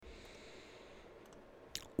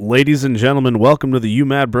Ladies and gentlemen, welcome to the You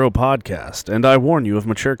Mad Bro podcast, and I warn you of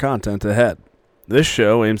mature content ahead. This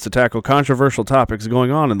show aims to tackle controversial topics going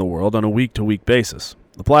on in the world on a week-to-week basis.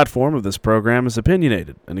 The platform of this program is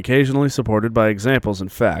opinionated and occasionally supported by examples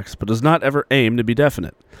and facts, but does not ever aim to be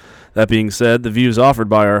definite. That being said, the views offered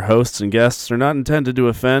by our hosts and guests are not intended to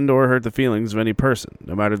offend or hurt the feelings of any person,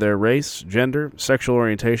 no matter their race, gender, sexual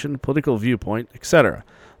orientation, political viewpoint, etc.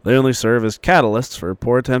 They only serve as catalysts for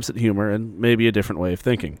poor attempts at humor and maybe a different way of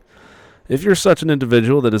thinking. If you're such an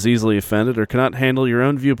individual that is easily offended or cannot handle your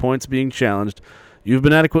own viewpoints being challenged, you've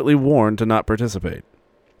been adequately warned to not participate.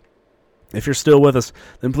 If you're still with us,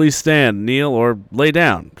 then please stand, kneel, or lay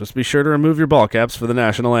down. Just be sure to remove your ball caps for the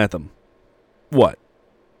national anthem. What?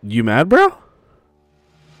 You mad, bro?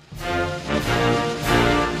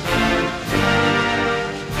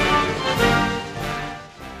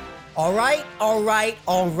 All right.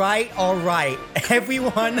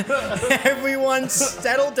 Everyone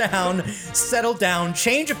settle down.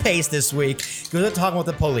 Change of pace this week. Because we're talking about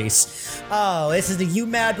the police. Oh, this is the You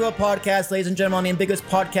Mad Bro podcast, ladies and gentlemen, on the Ambiguous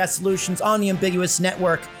Podcast Solutions on the Ambiguous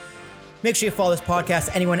Network. Make sure you follow this podcast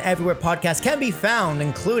anywhere and everywhere podcasts can be found,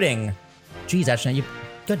 including... Geez, actually,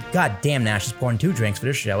 good goddamn, Nash is pouring 2 drinks for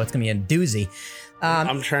this show. It's going to be a doozy.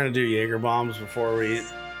 I'm trying to do Jaeger bombs before we...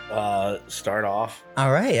 start off.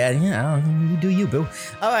 All right, you do you, boo.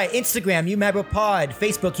 All right, Instagram, You Mad Bro Pod.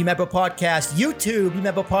 Facebook, You Mad Bro Podcast. YouTube, You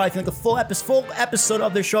Mad Bro Pod. If you like a full episode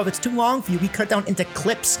of the show, if it's too long for you, we cut down into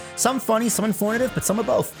clips. Some funny, some informative, but some of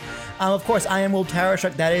both. Of course, I am Will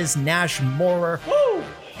Tarashuk. That is Nash Moorer. Woo!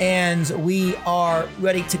 And we are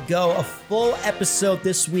ready to go. A full episode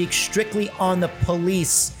this week, strictly on the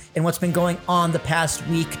police and what's been going on the past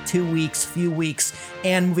week, 2 weeks, few weeks,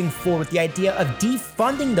 and moving forward. The idea of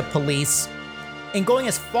defunding the police and going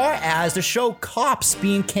as far as the show Cops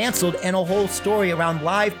being canceled and a whole story around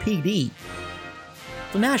live PD.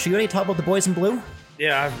 So Nash, you ready to talk about the boys in blue?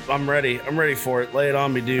 Yeah, I'm ready. I'm ready for it. Lay it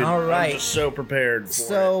on me, dude. All right. I'm just so prepared for it.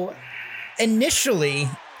 So, initially,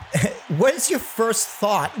 what is your first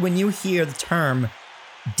thought when you hear the term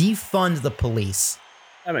defund the police?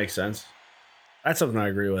 That makes sense. That's something I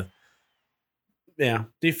agree with. Yeah,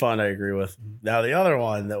 defund I agree with. Now the other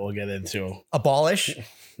one that we'll get into, abolish.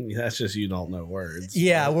 That's just you don't know words.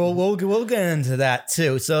 Yeah, we'll get into that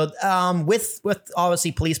too. So with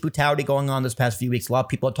obviously police brutality going on this past few weeks, a lot of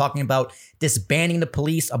people are talking about disbanding the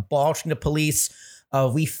police, abolishing the police,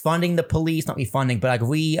 refunding the police, not refunding, but like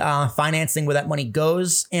financing where that money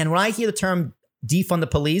goes. And when I hear the term defund the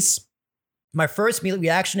police, my first immediate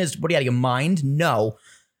reaction is, what are you out of your mind? No.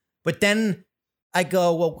 But then I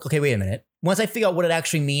go, well, okay, wait a minute. Once I figure out what it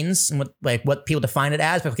actually means and what people define it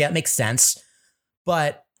as, okay, that makes sense.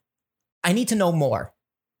 But I need to know more.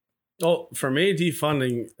 Well, for me,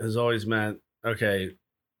 defunding has always meant, okay,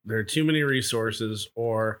 there are too many resources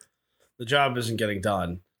or the job isn't getting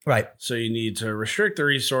done. Right. So you need to restrict the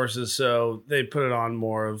resources so they put it on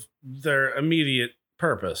more of their immediate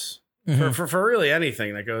purpose. Mm-hmm. For really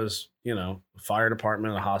anything that goes, fire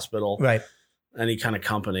department, a hospital. Right. Any kind of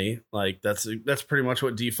company, like that's pretty much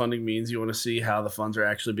what defunding means. You want to see how the funds are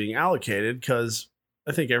actually being allocated, because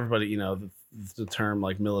I think everybody, the term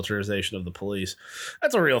like militarization of the police,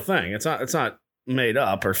 that's a real thing. It's not made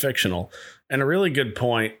up or fictional. And a really good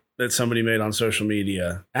point that somebody made on social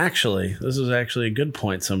media, this is actually a good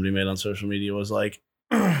point somebody made on social media, was like,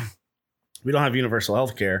 we don't have universal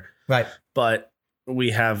health care, right? But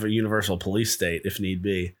we have a universal police state if need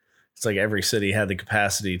be. It's like every city had the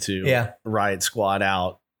capacity to riot squad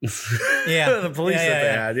out the police that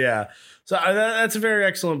they had. Yeah. So that's a very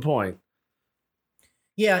excellent point.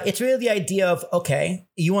 Yeah, it's really the idea of, okay,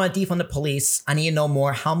 you want to defund the police. I need to know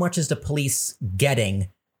more. How much is the police getting?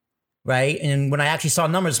 Right. And when I actually saw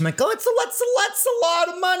numbers, I'm like, oh, that's a lot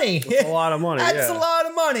of money. That's a lot of money. That's a lot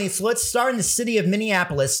of money. So let's start in the city of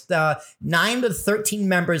Minneapolis. 9 of the 13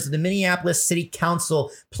 members of the Minneapolis City Council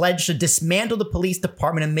pledged to dismantle the police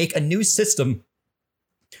department and make a new system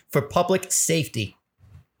for public safety.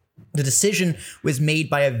 The decision was made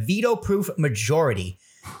by a veto-proof majority.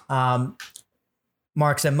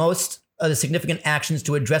 Marks that most of the significant actions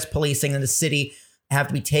to address policing in the city have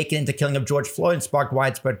to be taken into killing of George Floyd and sparked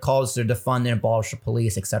widespread calls to defund and abolish the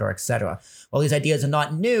police, et cetera, et cetera. While these ideas are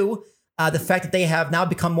not new, the fact that they have now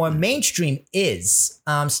become more mainstream is.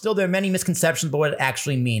 Still, there are many misconceptions about what it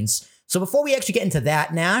actually means. So before we actually get into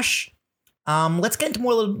that, Nash, let's get into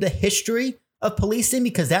more a little bit of the history of policing,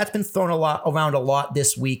 because that's been thrown around a lot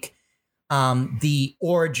this week. The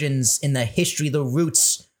origins in the history, the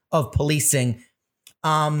roots of policing.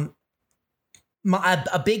 A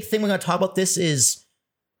big thing we're going to talk about this is,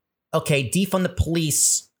 okay, defund the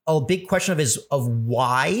police, a big question of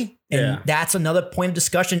why, and that's another point of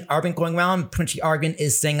discussion. Argument going around. Prince argument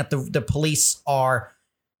is saying that the police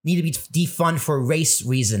need to be defunded for race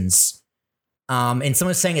reasons. And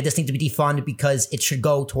someone's saying it just needs to be defunded because it should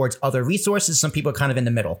go towards other resources. Some people are kind of in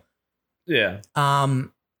the middle. Yeah.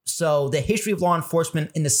 So the history of law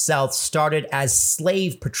enforcement in the South started as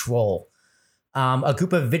slave patrol, a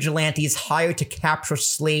group of vigilantes hired to capture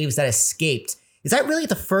slaves that escaped. Is that really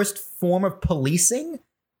the first form of policing?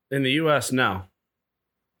 In the U.S., no.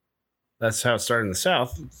 That's how it started in the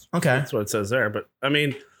South. Okay. That's what it says there. But, I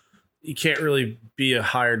mean, you can't really be a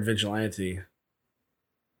hired vigilante.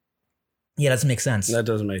 Yeah, that doesn't make sense. That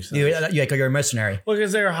doesn't make sense. You're a mercenary. Well,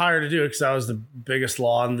 because they were hired to do it because that was the biggest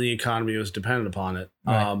law and the economy was dependent upon it.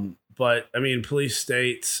 Right. But, I mean,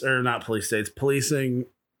 policing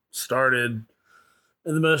started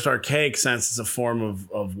in the most archaic sense as a form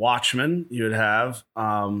of watchman you would have,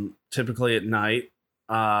 typically at night.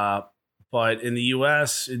 But in the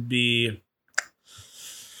U.S., it'd be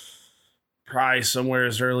probably somewhere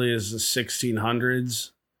as early as the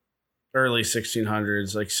 1600s, early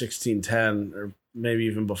 1600s, like 1610 or maybe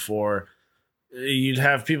even before. You'd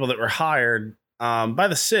have people that were hired by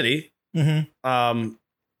the city,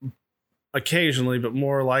 occasionally, but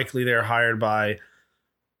more likely they're hired by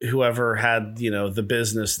whoever had, the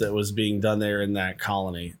business that was being done there in that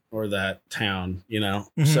colony or that town,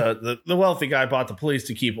 So the wealthy guy bought the police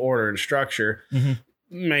to keep order and structure,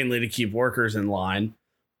 mainly to keep workers in line.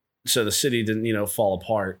 So the city didn't, fall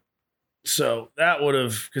apart. So that would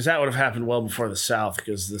have happened well before the South,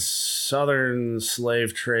 because the Southern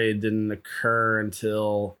slave trade didn't occur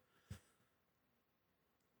until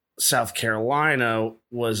South Carolina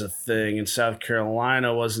was a thing, and South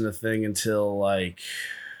Carolina wasn't a thing until I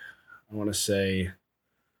want to say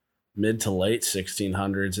mid to late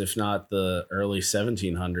 1600s, if not the early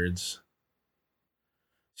 1700s.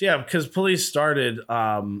 So yeah, because police started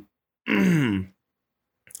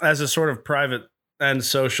as a sort of private and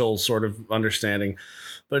social sort of understanding.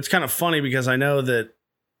 But it's kind of funny because I know that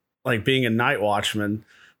being a night watchman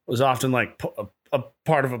was often a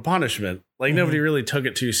part of a punishment. Nobody really took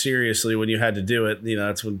it too seriously when you had to do it.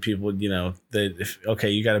 That's when people would, you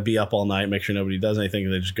got to be up all night, make sure nobody does anything,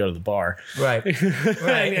 and they just go to the bar. Right.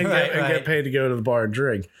 and get paid to go to the bar and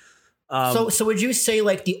drink. So would you say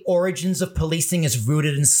the origins of policing is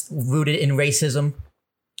rooted in racism?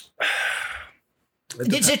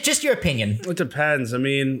 It's just your opinion. It depends. I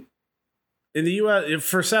mean, in the U.S.,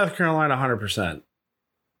 for South Carolina, 100%.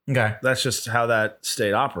 Okay. That's just how that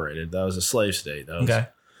state operated. That was a slave state. Okay.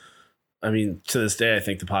 I mean, to this day, I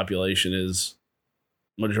think the population is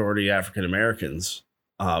majority African Americans,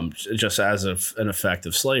 just as an effect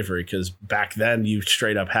of slavery. Because back then, you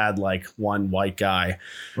straight up had one white guy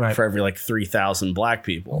for every 3,000 black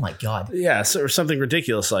people. Oh my God. Yeah, so or something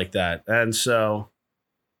ridiculous like that. And so,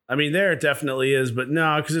 I mean, there it definitely is, but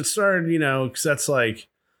no, because it started, because that's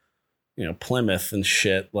Plymouth and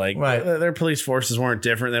shit. Their police forces weren't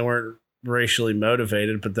different. They weren't racially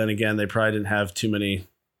motivated, but then again, they probably didn't have too many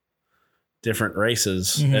different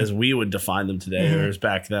races as we would define them today. Whereas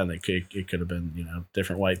back then, it could have been,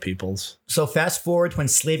 different white peoples. So fast forward to when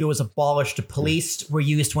slavery was abolished, the police were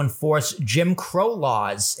used to enforce Jim Crow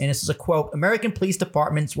laws. And this is a quote: American police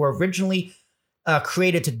departments were originally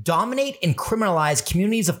created to dominate and criminalize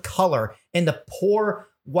communities of color and the poor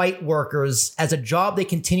white workers, as a job they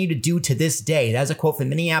continue to do to this day. That's a quote from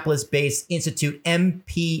Minneapolis-based Institute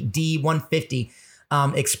MPD 150.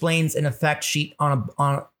 Explains in a fact sheet on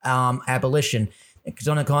abolition. It's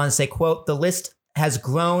going to go on and say, quote, the list has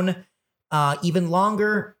grown even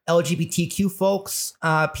longer. LGBTQ folks,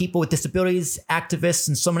 people with disabilities, activists,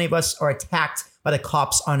 and so many of us are attacked by the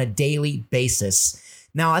cops on a daily basis.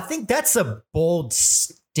 Now, I think that's a bold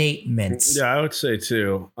statement. Yeah, I would say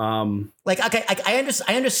too. I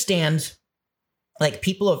understand.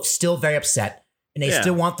 People are still very upset and they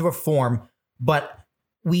still want the reform, but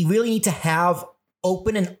we really need to have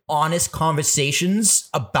open and honest conversations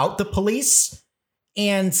about the police.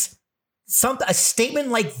 And a statement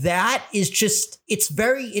like that is just, it's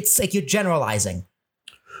like you're generalizing.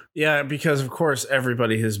 Yeah, because of course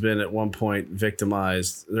everybody has been at one point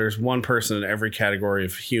victimized. There's one person in every category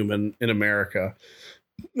of human in America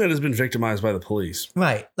that has been victimized by the police.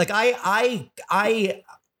 Right. I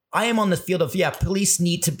am on the field of, police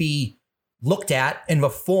need to be looked at and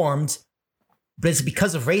reformed, but it's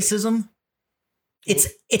because of racism. It's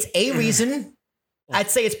a reason.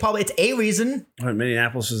 I'd say it's a reason. What,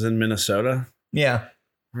 Minneapolis is in Minnesota? Yeah.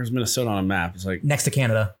 Where's Minnesota on a map? It's next to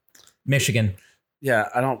Canada, Michigan. Yeah,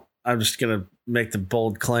 I'm just going to make the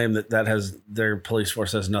bold claim that their police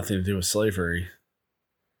force has nothing to do with slavery.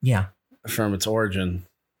 Yeah. From its origin.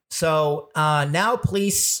 So now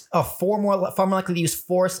police are far more likely to use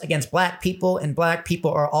force against black people, and black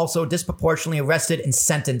people are also disproportionately arrested and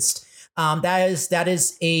sentenced. That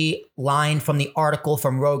is a line from the article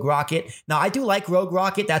from Rogue Rocket. Now, I do like Rogue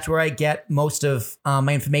Rocket. That's where I get most of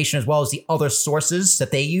my information, as well as the other sources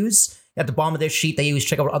that they use. At the bottom of their sheet, they use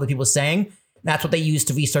check out what other people are saying. That's what they use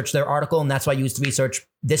to research their article, and that's what I use to research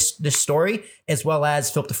this story, as well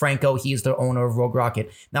as Philip DeFranco. He's the owner of Rogue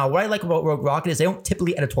Rocket. Now, what I like about Rogue Rocket is they don't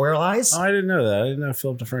typically editorialize. Oh, I didn't know that. I didn't know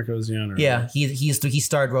Philip DeFranco was the owner. Yeah, he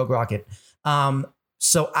started Rogue Rocket.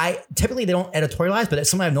 So typically they don't editorialize, but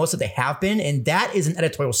that's something I've noticed that they have been, and that is an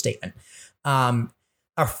editorial statement. Are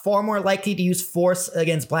far more likely to use force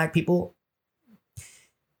against black people.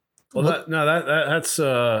 Well, that's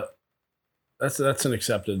an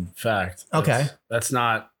accepted fact. Okay, that's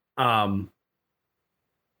not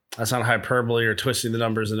hyperbole or twisting the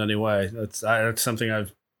numbers in any way. That's something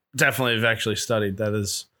I've definitely actually studied. That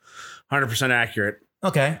is 100% accurate.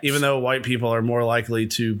 Okay, even though white people are more likely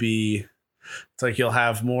to be. It's like you'll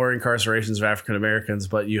have more incarcerations of African Americans,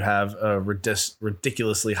 but you have a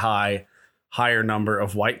ridiculously higher number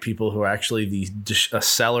of white people who are actually the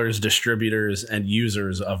sellers, distributors, and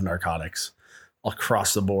users of narcotics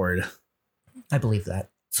across the board. I believe that.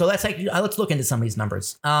 So let's look into some of these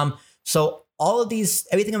numbers. So all of these,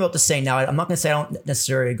 everything I'm about to say now, I'm not going to say I don't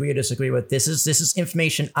necessarily agree or disagree with. This is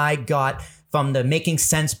information I got from the Making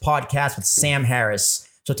Sense podcast with Sam Harris.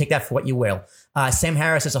 So take that for what you will. Sam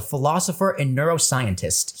Harris is a philosopher and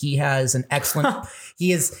neuroscientist. He has an excellent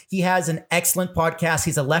he has an excellent podcast.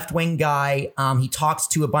 He's a left-wing guy. He talks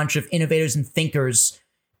to a bunch of innovators and thinkers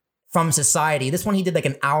from society. This one he did like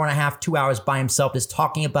an hour and a half, 2 hours by himself, just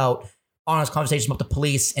talking about honest conversations about the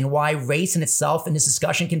police and why race in itself in this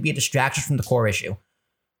discussion can be a distraction from the core issue.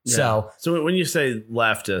 Yeah. So when you say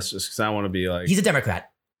leftist, just because I want to be like, he's a Democrat.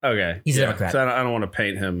 Okay, he's a Democrat. So I don't want to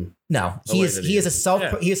paint him. No, he is a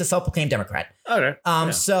self-proclaimed Democrat. Okay.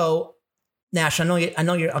 So Nash, I know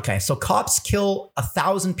you're okay. So cops kill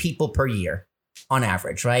 1,000 people per year on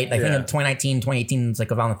average, right? I think in 2019, 2018, it's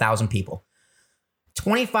like around 1,000 people.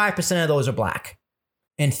 25% of those are black,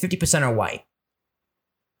 and 50% are white.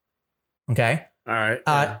 Okay. All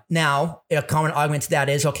right. Now, a common argument to that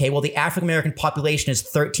is, okay, well, the African American population is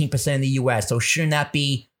 13% in the U.S., so shouldn't that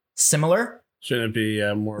be similar? Shouldn't it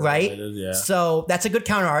be more right? related? Yeah. So that's a good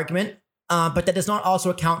counter argument, but that does not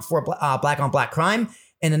also account for black on black crime,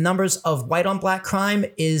 and the numbers of white on black crime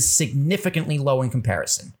is significantly low in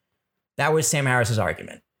comparison. That was Sam Harris's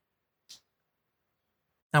argument.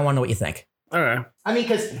 I want to know what you think. All right. I mean,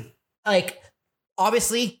 because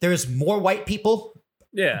obviously there's more white people.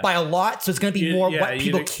 Yeah. By a lot, so it's going to be more white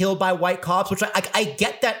people killed by white cops, which I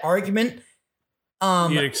get that argument.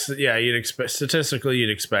 You'd expect statistically, you'd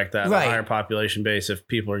expect that right. A higher population base. If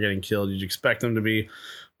people are getting killed, you'd expect them to be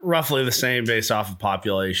roughly the same based off of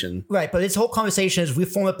population. Right, but this whole conversation is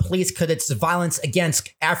reform the police because it's violence against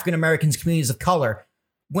African Americans, communities of color,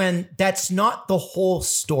 when that's not the whole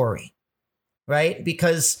story, right?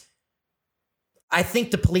 Because I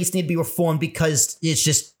think the police need to be reformed because it's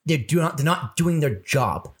just they're not doing their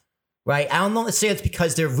job, right? I don't know. Let's say it's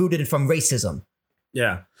because they're rooted from racism.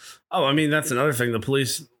 Yeah. Oh, I mean, that's another thing. The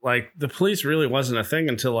police really wasn't a thing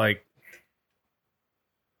until I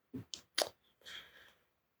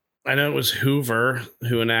know it was Hoover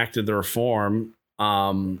who enacted the reform.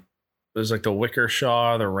 It was like the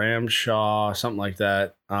Wickershaw, the Ramshaw, something like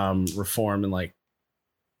that. Reform in it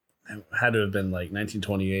had to have been like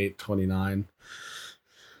 1928, 29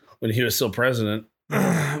 when he was still president.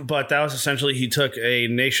 But that was essentially, he took a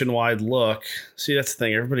nationwide look. See, that's the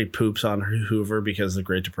thing. Everybody poops on Hoover because of the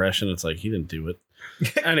Great Depression. It's like, he didn't do it.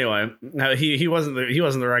 Anyway, he wasn't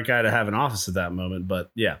the right guy to have an office at that moment. But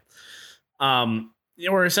yeah,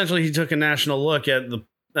 where essentially he took a national look at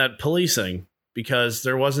policing because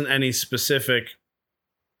there wasn't any specific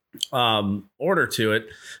order to it.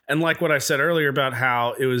 And like what I said earlier about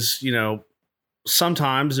how it was,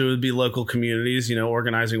 sometimes it would be local communities,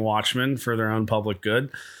 organizing watchmen for their own public good.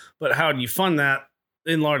 But how do you fund that?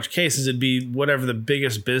 In large cases, it'd be whatever the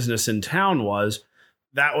biggest business in town was.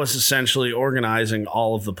 That was essentially organizing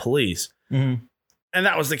all of the police. Mm-hmm. And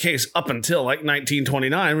that was the case up until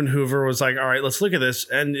 1929 when Hoover was like, all right, let's look at this.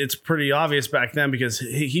 And it's pretty obvious back then because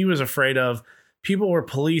he was afraid of people were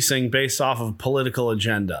policing based off of political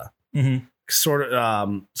agenda. Mm-hmm.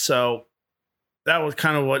 So that was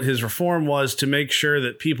kind of what his reform was, to make sure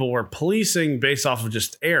that people were policing based off of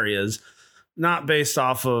just areas, not based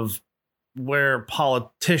off of where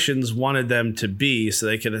politicians wanted them to be so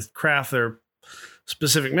they could craft their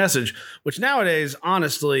specific message, which nowadays,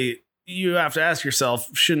 honestly, you have to ask yourself,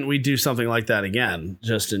 shouldn't we do something like that again,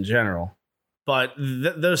 just in general? But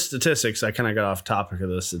those statistics, I kind of got off topic of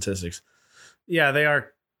those statistics. Yeah, they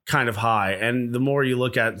are kind of high. And the more you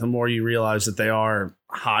look at it, the more you realize that they are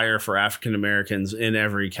higher for African Americans in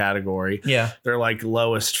every category. Yeah. They're like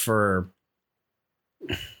lowest for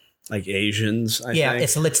like Asians. I think.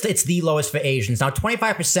 It's the lowest for Asians. Now,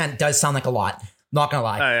 25% does sound like a lot. Not going to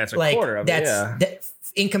lie. That's a quarter of it, yeah.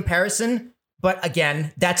 In comparison, but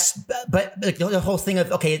again, but the whole thing of,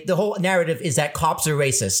 the whole narrative is that cops are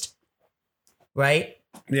racist, right?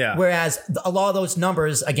 Yeah. Whereas a lot of those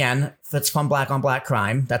numbers, again, that's from black on black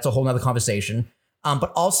crime. That's a whole nother conversation.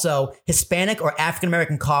 But also Hispanic or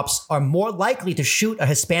African-American cops are more likely to shoot a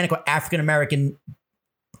Hispanic or African-American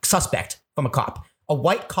suspect from a cop. A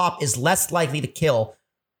white cop is less likely to kill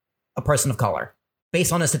a person of color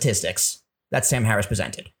based on the statistics that Sam Harris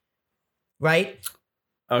presented. Right?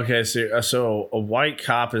 Okay, so a white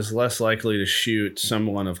cop is less likely to shoot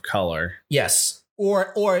someone of color. Yes.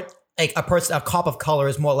 Or a cop of color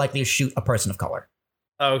is more likely to shoot a person of color.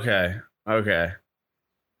 Okay.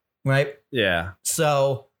 Right? Yeah.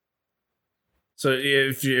 So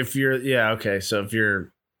if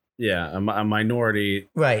you're a minority,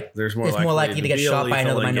 right? There's more likely to get shot by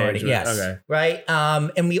another minority. Yes. Okay. Right.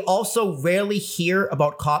 And we also rarely hear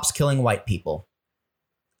about cops killing white people.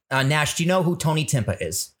 Nash, do you know who Tony Timpa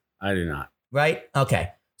is? I do not. Right?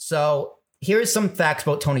 Okay. So here's some facts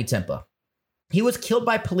about Tony Timpa. He was killed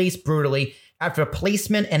by police brutally after a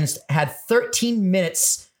policeman and had 13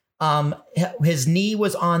 minutes. His knee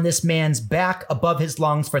was on this man's back above his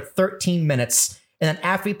lungs for 13 minutes. And then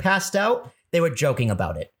after he passed out, they were joking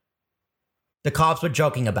about it. The cops were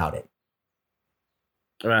joking about it.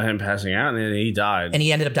 About him passing out, and then he died. And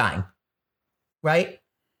he ended up dying. Right?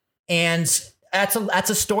 And that's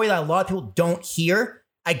a story that a lot of people don't hear.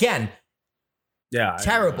 Again, yeah,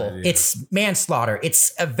 terrible. It's manslaughter.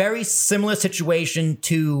 It's a very similar situation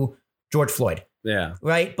to George Floyd. Yeah.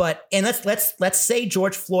 Right? And let's say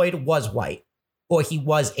George Floyd was white or he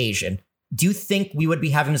was Asian. Do you think we would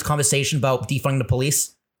be having this conversation about defunding the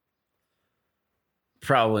police?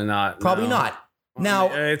 Probably not. Probably not. Now,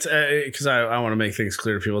 it's because I want to make things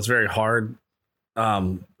clear to people. It's very hard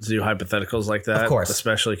to do hypotheticals like that. Of course.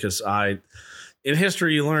 Especially because in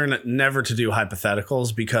history, you learn never to do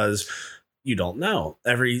hypotheticals because you don't know.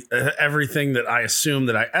 Everything that I assume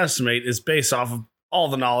that I estimate is based off of all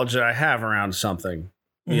the knowledge that I have around something.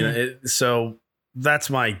 Mm-hmm. You know, so that's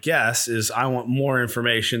my guess. Is I want more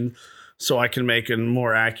information so I can make a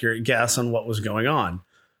more accurate guess on what was going on.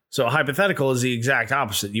 So a hypothetical is the exact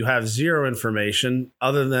opposite. You have zero information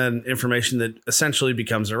other than information that essentially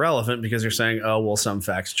becomes irrelevant because you're saying, oh, well, some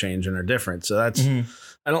facts change and are different. So that's,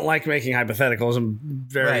 I don't like making hypotheticals. I'm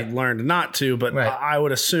very learned not to, but I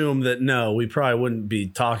would assume that no, we probably wouldn't be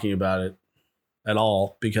talking about it at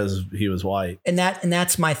all because he was white. And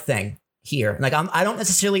that's my thing here. Like I don't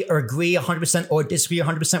necessarily agree 100% or disagree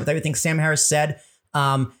 100% with everything Sam Harris said.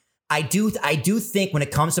 I do think when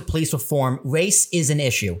it comes to police reform, race is an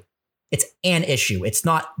issue. It's an issue. It's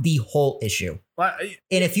not the whole issue. And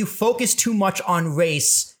if you focus too much on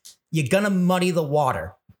race, you're going to muddy the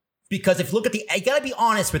water. Because if you look at you got to be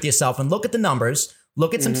honest with yourself and look at the numbers,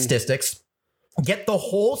 look at some statistics, get the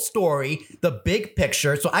whole story, the big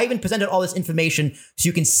picture. So I even presented all this information so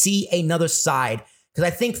you can see another side. Because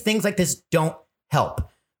I think things like this don't help,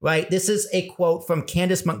 right? This is a quote from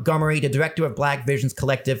Candace Montgomery, the director of Black Visions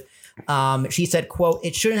Collective. She said, quote,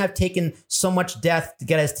 "It shouldn't have taken so much death to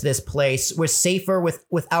get us to this place. We're safer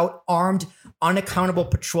without armed, unaccountable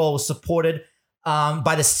patrols supported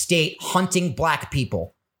by the state hunting black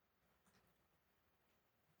people."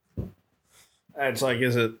 It's like,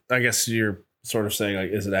 is it, I guess you're sort of saying, like,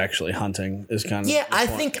 is it actually hunting is kind of. Yeah, I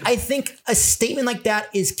think a statement like that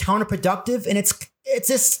is counterproductive and it's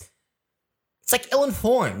just, it's like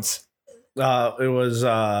ill-informed. It was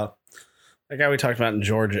the guy we talked about in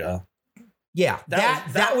Georgia. Yeah,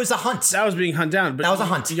 that was a hunt. That was being hunted down. But that was a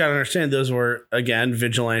hunt. You got to understand, those were, again,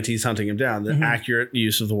 vigilantes hunting him down. The accurate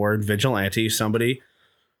use of the word vigilante, somebody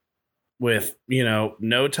with,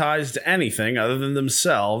 no ties to anything other than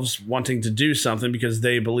themselves wanting to do something because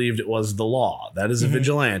they believed it was the law. That is a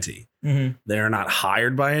vigilante. They are not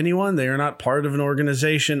hired by anyone. They are not part of an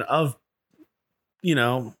organization of,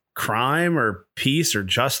 crime or peace or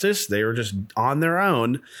justice. They were just on their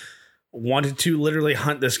own, wanted to literally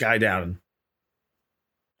hunt this guy down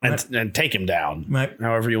and take him down. Right.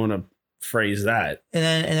 However you want to phrase that. And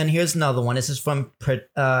then here's another one. This is from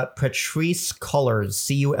Patrice Cullors,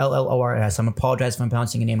 Cullors. I'm apologize if I'm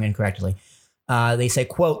pronouncing your name incorrectly. They say,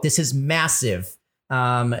 quote, "This is massive.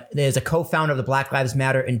 There's a co-founder of the Black Lives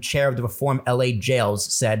Matter and chair of the Reform LA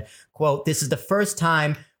Jails said, quote, "This is the first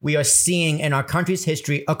time we are seeing in our country's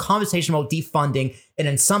history a conversation about defunding, and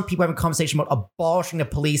then some people have a conversation about abolishing the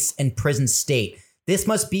police and prison state. This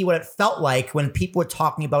must be what it felt like when people were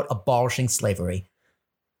talking about abolishing slavery."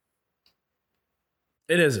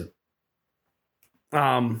 It isn't.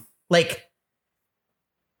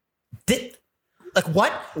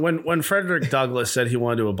 What? When Frederick Douglass said he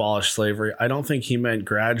wanted to abolish slavery, I don't think he meant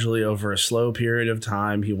gradually over a slow period of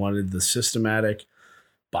time. He wanted the systematic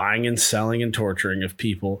buying and selling and torturing of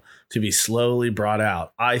people to be slowly brought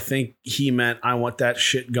out. I think he meant, I want that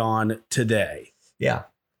shit gone today. Yeah.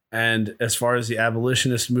 And as far as the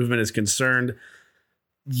abolitionist movement is concerned,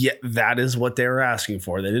 yeah, that is what they were asking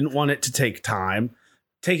for. They didn't want it to take time.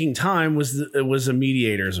 Taking time was a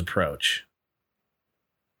mediator's approach.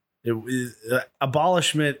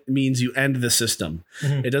 Abolishment means you end the system.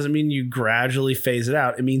 Mm-hmm. It doesn't mean you gradually phase it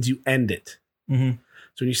out. It means you end it. Mm-hmm.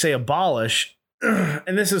 So when you say abolish,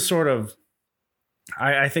 and this is sort of,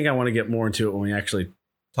 I think I want to get more into it when we actually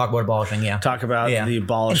talk about abolishing. Yeah. Talk about the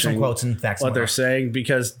abolishing. And some quotes and facts. What they're saying,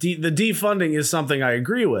 because the defunding is something I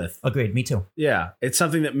agree with. Agreed. Me too. Yeah. It's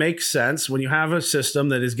something that makes sense when you have a system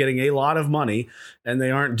that is getting a lot of money and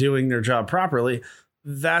they aren't doing their job properly.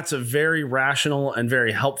 That's a very rational and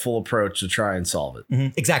very helpful approach to try and solve it.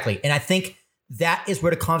 Mm-hmm. Exactly. And I think that is where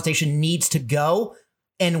the conversation needs to go.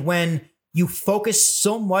 And when you focus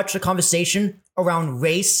so much the conversation around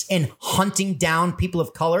race and hunting down people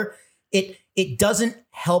of color, it doesn't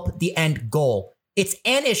help the end goal. It's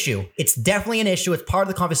an issue. It's definitely an issue. It's part of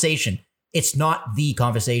the conversation. It's not the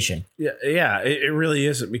conversation. Yeah, it really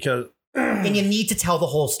isn't, because and you need to tell the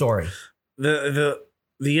whole story.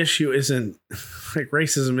 The issue isn't like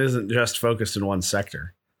racism isn't just focused in one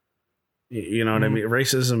sector. You know what I mean?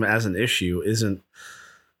 Racism as an issue isn't.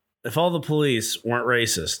 If all the police weren't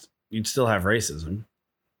racist, you'd still have racism.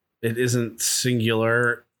 It isn't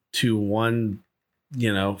singular to one,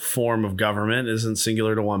 form of government. It isn't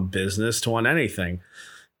singular to one business, to one anything.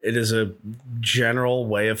 It is a general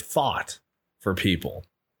way of thought for people.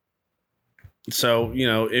 So,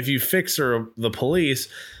 if you fix the police,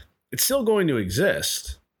 it's still going to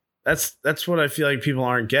exist. That's what I feel like people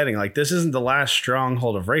aren't getting. Like, this isn't the last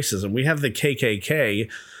stronghold of racism. We have the KKK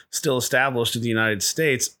still established in the United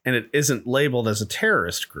States, and it isn't labeled as a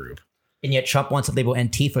terrorist group. And yet Trump wants to label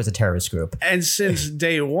Antifa as a terrorist group. And since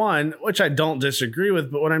day one, which I don't disagree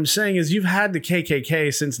with, but what I'm saying is you've had the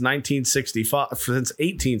KKK since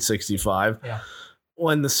 1865,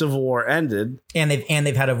 when the Civil War ended. And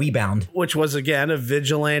they've had a rebound. Which was, again, a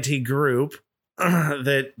vigilante group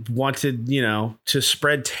that wanted, to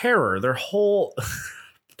spread terror. Their whole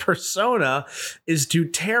persona is to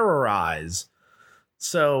terrorize.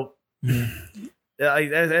 So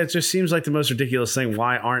it just seems like the most ridiculous thing.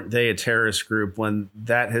 Why aren't they a terrorist group when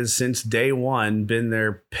that has since day one been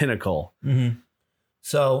their pinnacle? Mm-hmm.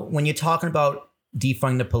 So when you're talking about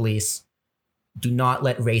defunding the police, do not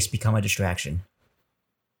let race become a distraction.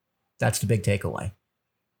 That's the big takeaway.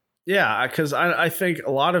 Yeah, because I think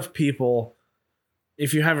a lot of people,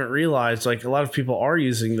 if you haven't realized, like, a lot of people are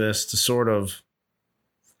using this to sort of,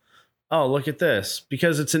 oh, look at this,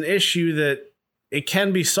 because it's an issue that it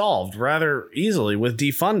can be solved rather easily with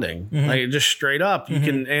defunding. Mm-hmm. Like, just straight up, you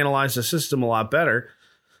can analyze the system a lot better.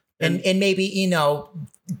 And maybe,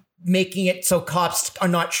 making it so cops are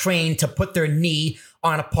not trained to put their knee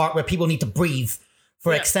on a part where people need to breathe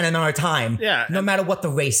for an extended amount of time. Yeah. No matter what the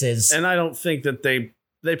race is. And I don't think that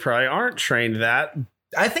they probably aren't trained that.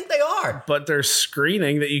 I think they are. But there's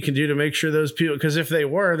screening that you can do to make sure those people, because if they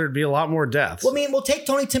were, there'd be a lot more deaths. Well, I mean, we'll take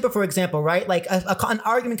Tony Timper, for example, right? Like an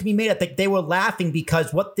argument can be made that they were laughing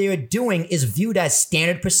because what they're doing is viewed as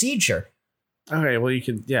standard procedure. Okay, well, you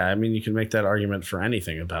can make that argument for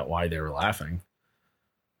anything about why they were laughing.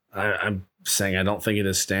 I'm saying I don't think it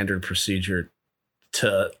is standard procedure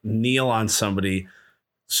to kneel on somebody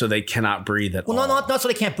so they cannot breathe at all. Well, not so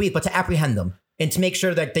they can't breathe, but to apprehend them. And to make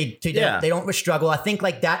sure that they don't struggle. I think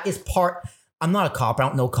like that is part. I'm not a cop. I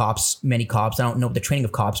don't know many cops. I don't know the training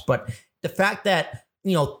of cops. But the fact that,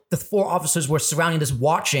 the 4 officers were surrounding this,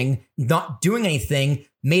 watching, not doing anything,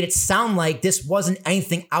 made it sound like this wasn't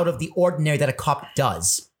anything out of the ordinary that a cop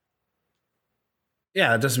does.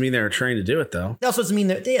 Yeah, it doesn't mean they were trained to do it, though. That also doesn't mean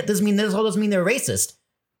they're racist.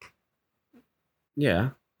 Yeah,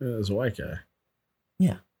 it was a white guy.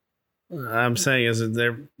 Yeah. I'm saying is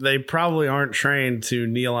that they probably aren't trained to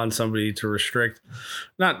kneel on somebody to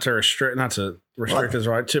not to restrict is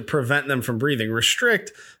right, to prevent them from breathing.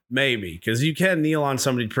 Restrict, maybe, because you can kneel on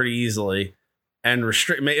somebody pretty easily and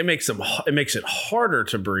restrict. It makes it harder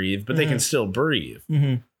to breathe, but they can still breathe.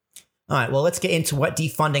 Mm-hmm. All right, well, let's get into what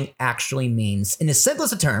defunding actually means. In the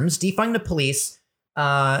simplest of terms, defunding the police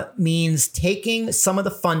means taking some of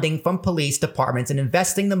the funding from police departments and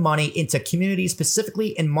investing the money into communities, specifically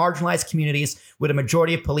in marginalized communities where the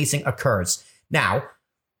majority of policing occurs. Now,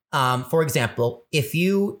 for example, if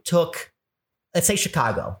you took, let's say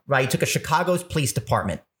Chicago, right? You took a Chicago's police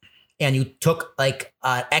department and you took like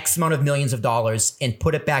X amount of millions of dollars and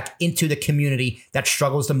put it back into the community that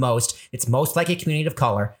struggles the most. It's most likely a community of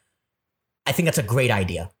color. I think that's a great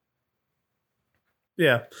idea.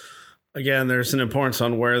 Yeah. Again, there's an importance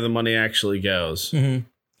on where the money actually goes. Mm-hmm.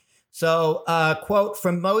 So, quote,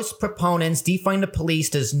 from most proponents, defunding the police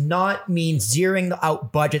does not mean zeroing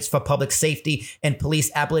out budgets for public safety, and police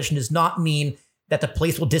abolition does not mean that the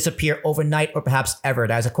police will disappear overnight or perhaps ever.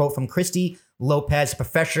 That is a quote from Christy Lopez,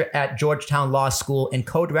 professor at Georgetown Law School and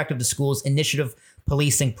co-director of the school's initiative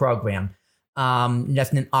policing program.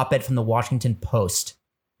 That's an op-ed from the Washington Post.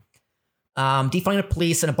 Defunding the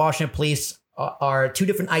police and abolishing the police are two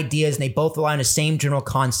different ideas, and they both rely on the same general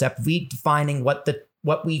concept, redefining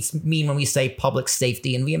what we mean when we say public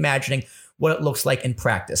safety and reimagining what it looks like in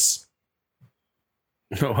practice.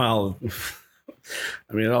 Well,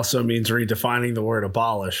 I mean, it also means redefining the word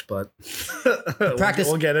abolish, but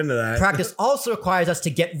we'll get into that. Practice also requires us to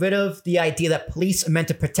get rid of the idea that police are meant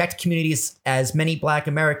to protect communities, as many Black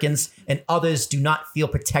Americans and others do not feel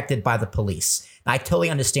protected by the police. I totally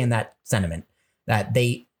understand that sentiment that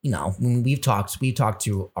they, when we've talked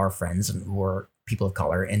to our friends who are people of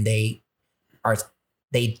color, and they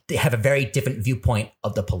have a very different viewpoint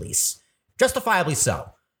of the police, justifiably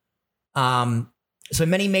so. So in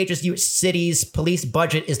many major cities, police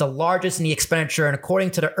budget is the largest in the expenditure, and according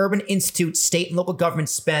to the Urban Institute, state and local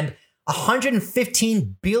governments spend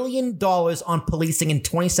 $115 billion on policing in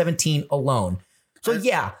 2017 alone. So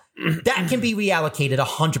yeah, that can be reallocated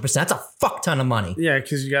 100%. That's a fuck ton of money. Yeah,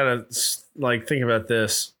 because you gotta think about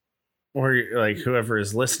this, or like whoever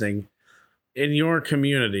is listening in your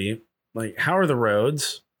community. Like, how are the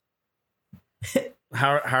roads?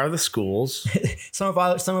 How are the schools? Some of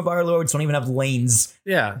our roads don't even have lanes.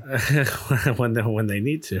 Yeah, when they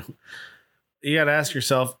need to. You got to ask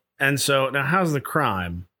yourself. And so now, how's the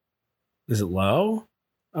crime? Is it low?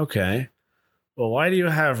 Okay. Well, why do you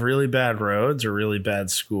have really bad roads or really bad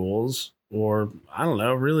schools or, I don't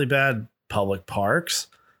know, really bad public parks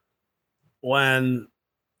when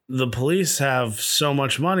the police have so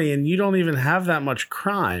much money and you don't even have that much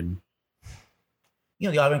crime?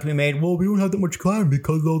 The argument can be made, well, we don't have that much crime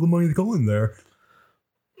because all the money's going there.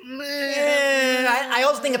 I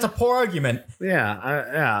also think it's a poor argument.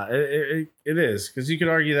 Yeah, it is. Because you could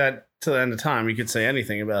argue that to the end of time. You could say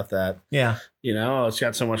anything about that. Yeah. It's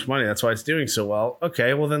got so much money. That's why it's doing so well.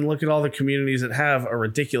 Okay, well, then look at all the communities that have a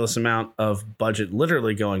ridiculous amount of budget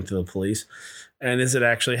literally going to the police. And is it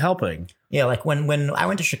actually helping? Yeah, like when I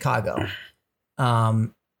went to Chicago,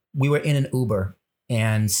 we were in an Uber,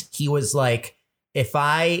 and he was like, if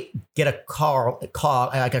I get a call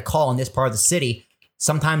in this part of the city,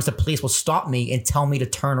 sometimes the police will stop me and tell me to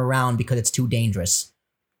turn around because it's too dangerous.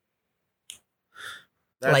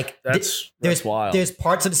 That's wild. There's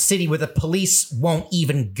parts of the city where the police won't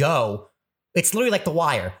even go. It's literally like The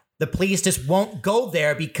Wire. The police just won't go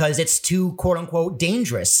there because it's too quote unquote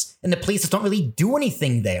dangerous, and the police just don't really do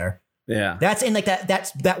anything there. Yeah, that's in like that.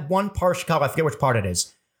 That's that one part of Chicago. I forget which part it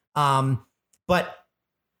is. But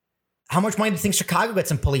how much money do you think Chicago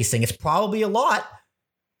gets in policing? It's probably a lot.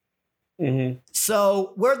 Mm-hmm.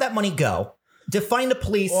 So where'd that money go? Define the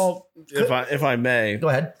police. Well, if I may, go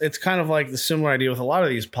ahead. It's kind of like the similar idea with a lot of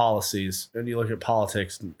these policies. And you look at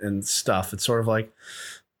politics and stuff. It's sort of like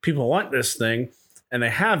people want this thing and they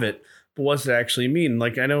have it, but what does it actually mean?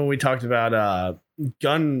 Like, I know when we talked about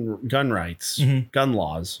gun rights, mm-hmm. gun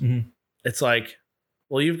laws, mm-hmm. It's like,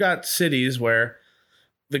 well, you've got cities where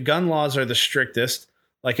the gun laws are the strictest,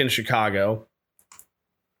 like in Chicago,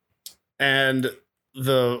 and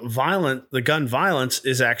the gun violence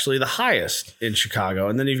is actually the highest in Chicago.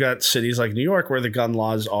 And then you've got cities like New York where the gun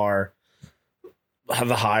laws are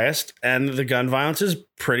the highest and the gun violence is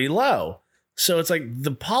pretty low. So it's like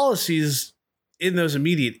the policies in those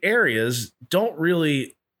immediate areas don't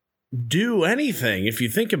really do anything. If you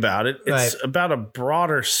think about it, it's right. about a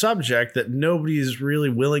broader subject that nobody's really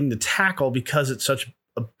willing to tackle because it's such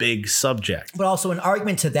a big subject. But also an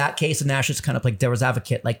argument to that case, and Nash is kind of like devil's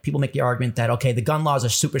advocate. Like, people make the argument that, okay, the gun laws are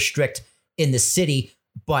super strict in the city,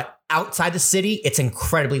 but outside the city, it's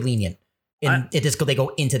incredibly lenient. They go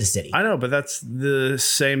into the city. I know, but that's the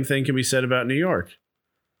same thing can be said about New York.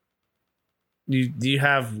 You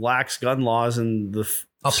have lax gun laws in the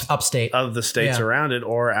upstate of the states around it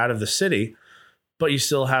or out of the city, but you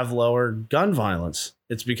still have lower gun violence.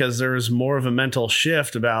 It's because there was more of a mental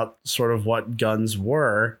shift about sort of what guns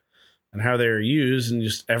were and how they were used, and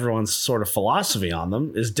just everyone's sort of philosophy on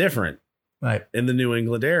them is different Right. in the New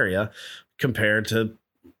England area compared to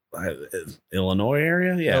Illinois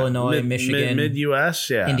area. Yeah. Illinois, Michigan, mid US.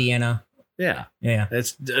 Yeah. Indiana. Yeah. Yeah.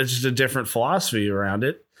 It's just a different philosophy around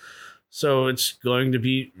it. So it's going to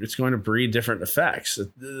breed different effects.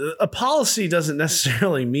 A policy doesn't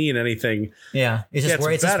necessarily mean anything. Yeah. It's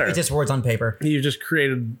just better. It's just words on paper. You just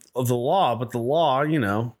created the law, but the law,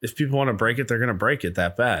 if people want to break it, they're going to break it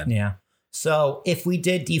that bad. Yeah. So if we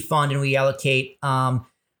did defund and reallocate,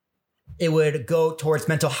 it would go towards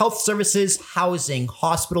mental health services, housing,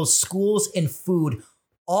 hospitals, schools, and food.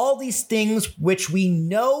 All these things which we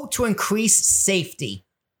know to increase safety.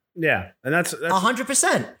 Yeah. And that's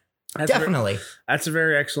 100%. Definitely. That's a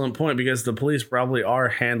very excellent point, because the police probably are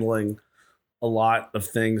handling a lot of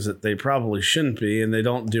things that they probably shouldn't be, and they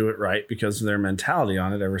don't do it right because of their mentality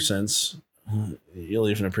on it ever since. You'll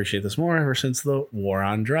even appreciate this more ever since the war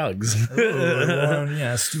on drugs.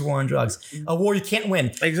 War on drugs. A war you can't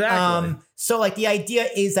win. Exactly. So like the idea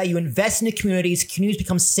is that you invest in the communities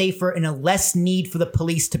become safer and a less need for the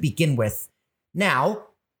police to begin with. Now,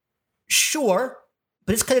 sure,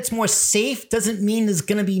 but it's because it's more safe doesn't mean there's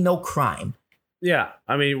going to be no crime. Yeah.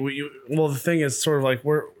 I mean, the thing is sort of like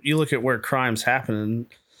you look at where crimes happen,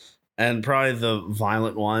 and probably the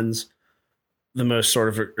violent ones, the most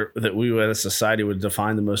sort of that we as a society would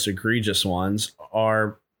define the most egregious ones,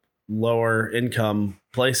 are lower income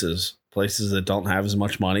places that don't have as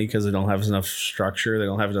much money because they don't have enough structure. They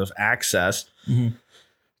don't have enough access to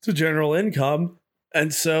general income.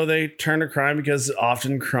 And so they turn to crime, because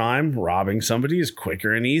often robbing somebody is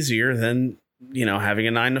quicker and easier than, having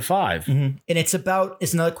a 9 to 5. And it's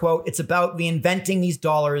another quote. It's about reinvesting these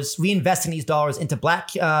dollars into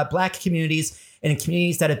black communities and in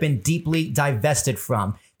communities that have been deeply divested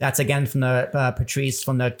from. That's again from the Patrice,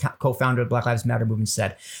 from the co-founder of Black Lives Matter movement,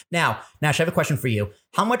 said. Now, Nash, I have a question for you.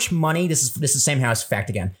 How much money? This is the same house fact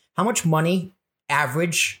again. How much money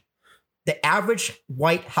the average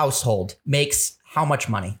white household makes? How much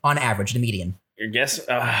money on average? The median. Your guess?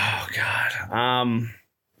 Oh God.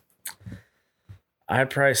 I'd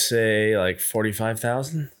probably say like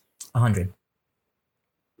 45,000. 100.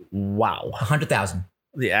 Wow. 100,000.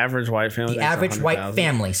 The average white family. The average white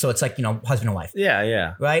family. So it's like, husband and wife. Yeah,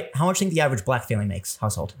 yeah. Right? How much do you think the average black family makes,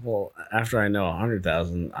 household? Well, after I know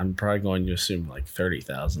 100,000, I'm probably going to assume like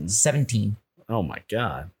 30,000. 17. Oh my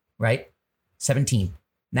God. Right? 17.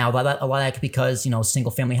 Now, a lot of that because,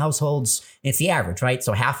 single family households, it's the average, right?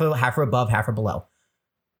 So half are above, half are below.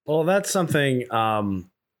 Well, that's something.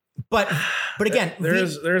 But again,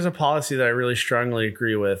 there's a policy that I really strongly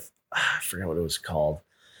agree with. I forgot what it was called,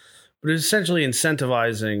 but it's essentially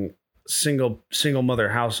incentivizing single mother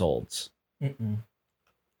households.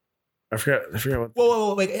 I forgot what.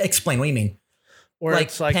 Whoa, wait, explain. What do you mean? Or like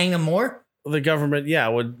it's like paying them more? The government,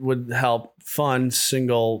 would help fund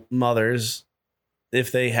single mothers if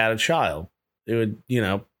they had a child. It would,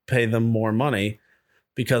 pay them more money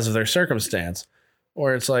because of their circumstance.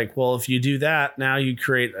 Or it's like, well, if you do that, now you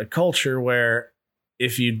create a culture where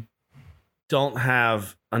if you don't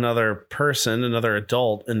have another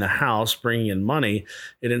adult in the house bringing in money,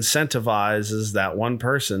 it incentivizes that one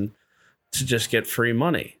person to just get free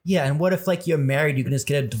money. Yeah, and what if like you're married, you can just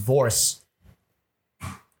get a divorce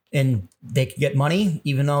and they can get money,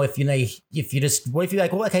 even though what if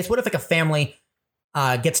like a family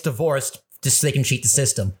gets divorced just so they can cheat the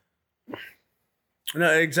system? No,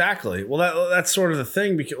 exactly. Well, that's sort of the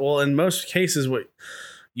thing. Because, in most cases,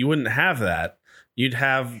 you wouldn't have that. You'd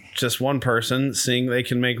have just one person seeing they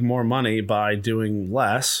can make more money by doing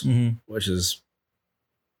less, which is,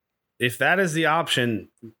 if that is the option,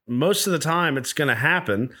 most of the time it's going to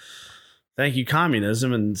happen. Thank you,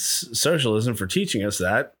 communism and socialism, for teaching us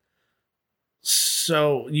that.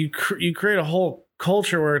 So you create a whole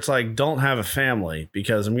culture where it's like, don't have a family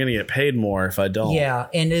because I'm going to get paid more if I don't. Yeah,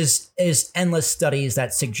 and there's endless studies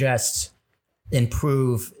that suggest and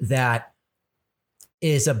prove that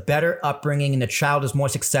is a better upbringing and the child is more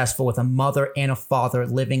successful with a mother and a father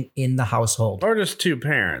living in the household. Or just two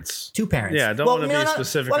parents. Two parents. Yeah, don't want to be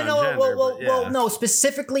specific on gender. No,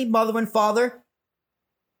 specifically mother and father.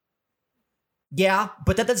 Yeah,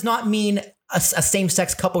 but that does not mean a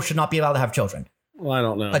same-sex couple should not be allowed to have children. Well, I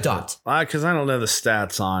don't know. Adopt. Because I don't know the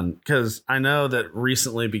stats on, because I know that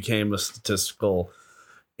recently became a statistical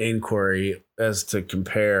inquiry as to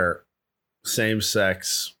compare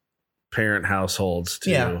same-sex parent households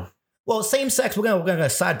to. Yeah. Well, same-sex, we're gonna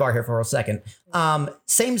sidebar here for a second.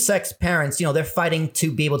 Same-sex parents, they're fighting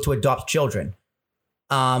to be able to adopt children.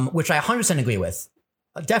 which I 100% agree with.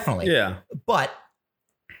 Definitely. Yeah. But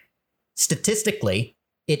statistically,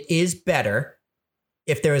 it is better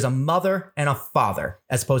if there is a mother and a father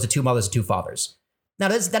as opposed to two mothers and two fathers. Now,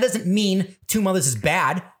 that doesn't mean two mothers is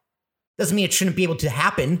bad. Doesn't mean it shouldn't be able to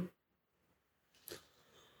happen.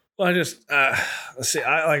 Well, I just I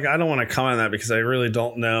don't want to comment on that because I really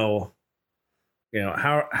don't know.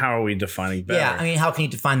 How are we defining better? Yeah, I mean, how can you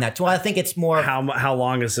define that? Well, I think it's more how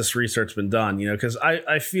long has this research been done? Because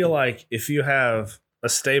I feel like if you have a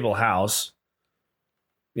stable house,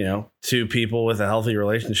 two people with a healthy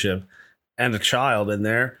relationship and a child in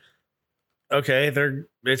there, okay,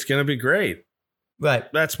 it's going to be great. Right.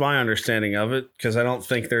 That's my understanding of it, because I don't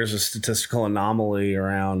think there's a statistical anomaly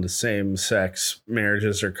around same-sex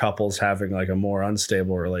marriages or couples having like a more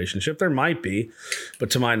unstable relationship. There might be,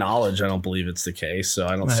 but to my knowledge, I don't believe it's the case. So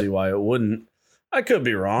I don't see why it wouldn't. I could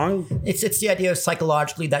be wrong. It's the idea of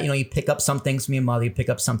psychologically that, you pick up some things from your mother, you pick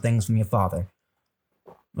up some things from your father.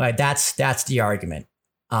 Right. That's the argument.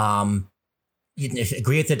 You can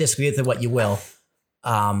agree with it, disagree with it, what you will.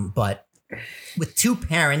 But with two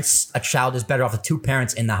parents, a child is better off with two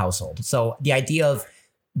parents in the household. So the idea of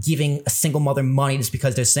giving a single mother money just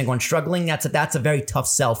because they're single and struggling, that's a very tough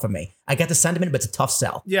sell for me. I get the sentiment, but it's a tough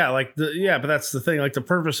sell. Yeah, but that's the thing. Like, the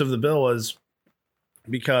purpose of the bill was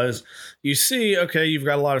because you see, okay, you've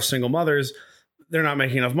got a lot of single mothers. They're not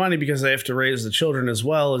making enough money because they have to raise the children as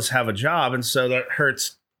well as have a job. And so that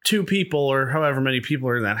hurts two people or however many people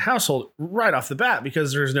are in that household right off the bat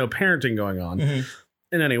because there's no parenting going on in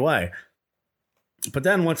any way. But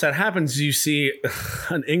then once that happens, you see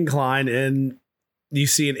an incline you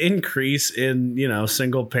see an increase in,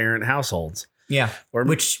 single parent households. Yeah.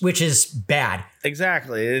 Which is bad.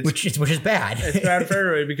 Exactly. Which is bad. It's bad for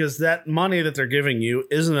everybody because that money that they're giving you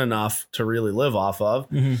isn't enough to really live off of.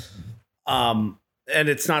 And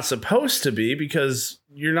it's not supposed to be because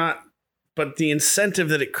you're not. But the incentive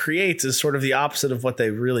that it creates is sort of the opposite of what they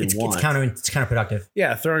really want. It's counterproductive.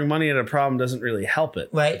 Yeah, throwing money at a problem doesn't really help it.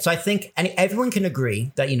 Right. So I think everyone can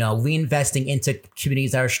agree that, reinvesting into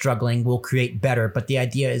communities that are struggling will create better. But the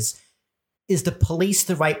idea is the police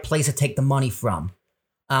the right place to take the money from?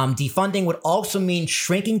 Defunding would also mean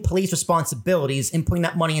shrinking police responsibilities and putting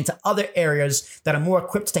that money into other areas that are more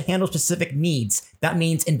equipped to handle specific needs. That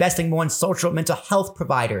means investing more in social and mental health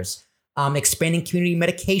providers, expanding community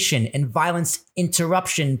medication and violence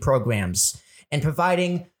interruption programs, and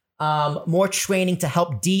providing more training to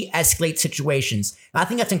help de-escalate situations. And I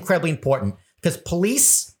think that's incredibly important because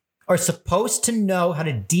police are supposed to know how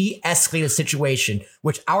to de-escalate a situation,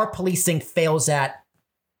 which our policing fails at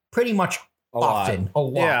pretty much often. A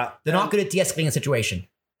lot. Yeah. They're not good at de-escalating a situation.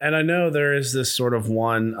 And I know there is this sort of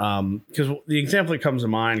one, because the example that comes to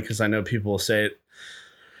mind, because I know people will say it,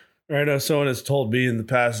 I know someone has told me in the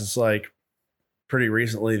past, it's like pretty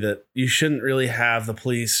recently, that you shouldn't really have the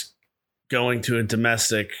police going to a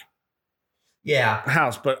domestic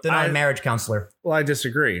house. But they're not a marriage counselor. Well, I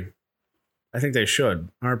disagree. I think they should,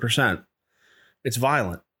 100%. It's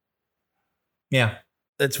violent. Yeah.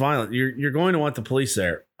 It's violent. You're going to want the police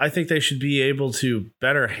there. I think they should be able to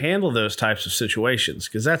better handle those types of situations,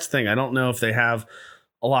 because that's the thing. I don't know if they have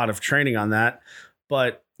a lot of training on that,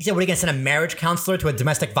 but... You said, what are you going to send a marriage counselor to a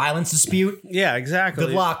domestic violence dispute? Yeah, exactly.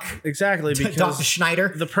 Good luck. Exactly. Because Dr.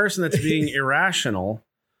 Schneider. The person that's being irrational,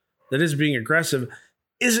 that is being aggressive,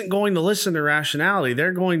 isn't going to listen to rationality.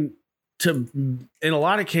 They're going to, in a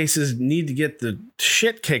lot of cases, need to get the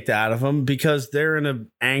shit kicked out of them because they're in an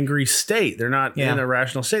angry state. They're not in a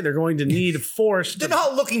rational state. They're going to need force. They're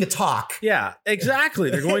not looking to talk. Yeah, exactly.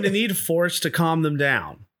 They're going to need force to calm them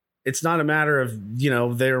down. It's not a matter of,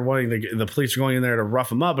 they're wanting the police are going in there to rough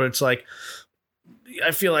them up, but it's like,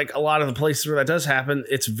 I feel like a lot of the places where that does happen,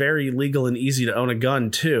 it's very legal and easy to own a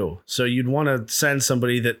gun too. So you'd want to send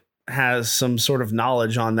somebody that has some sort of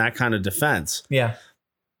knowledge on that kind of defense. Yeah.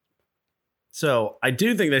 So I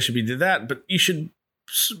do think they should be do that, but you should,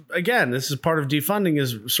 again, this is part of defunding,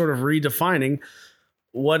 is sort of redefining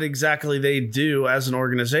what exactly they do as an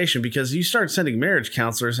organization, because you start sending marriage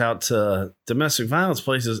counselors out to domestic violence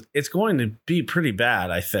places, it's going to be pretty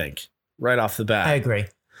bad, I think, right off the bat. I agree.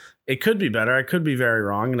 It could be better. I could be very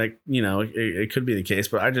wrong. And it could be the case,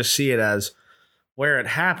 but I just see it as where it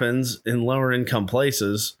happens in lower income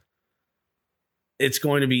places. It's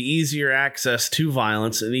going to be easier access to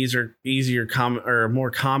violence and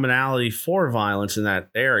more commonality for violence in that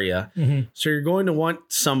area. Mm-hmm. So you're going to want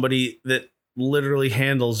somebody that literally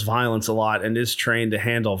handles violence a lot and is trained to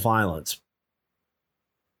handle violence,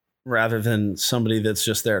 rather than somebody that's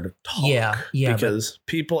just there to talk. Yeah. Because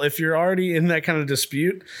people, if you're already in that kind of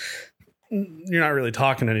dispute, you're not really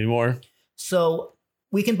talking anymore. So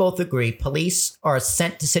we can both agree police are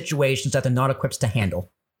sent to situations that they're not equipped to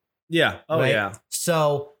handle. Yeah. Oh, right? yeah.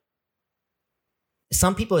 So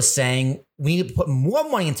some people are saying we need to put more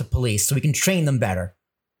money into police so we can train them better.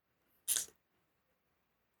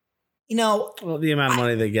 You know, Well, the amount of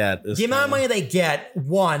money they get. The amount of money they get,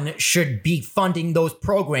 one, should be funding those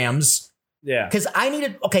programs. Yeah. Because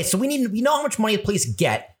we know how much money the police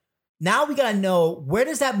get. Now we got to know, where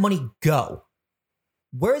does that money go?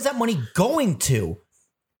 Where is that money going to?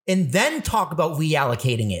 And then talk about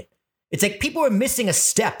reallocating it. It's like people are missing a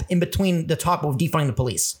step in between the top of defunding the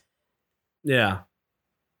police. Yeah.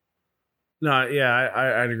 No, yeah,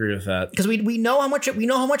 I'd agree with that. Because we know how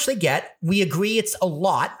much they get. We agree it's a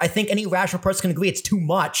lot. I think any rational person can agree it's too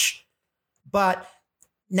much. But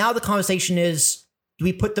now the conversation is, do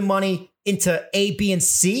we put the money into A, B, and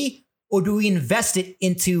C, or do we invest it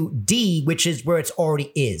into D, which is where it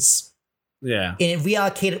already is? Yeah. And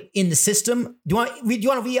reallocate it in the system? Do you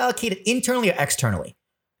want to reallocate it internally or externally?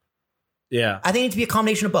 Yeah. I think it needs to be a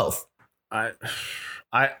combination of both. I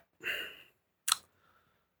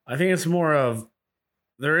think it's more of,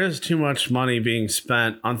 there is too much money being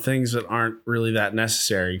spent on things that aren't really that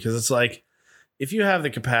necessary. Because it's like, if you have the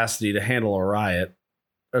capacity to handle a riot,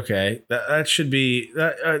 okay, that should be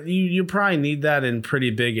that you probably need that in pretty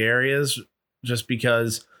big areas, just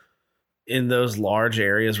because in those large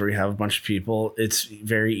areas where you have a bunch of people, it's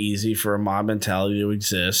very easy for a mob mentality to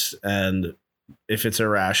exist. And if it's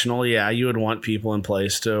irrational, yeah, you would want people in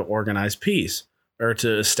place to organize peace or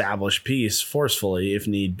to establish peace forcefully if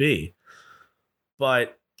need be.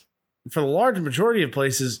 But for the large majority of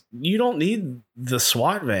places, you don't need the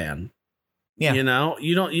SWAT van. Yeah. You know,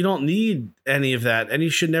 you don't need any of that, and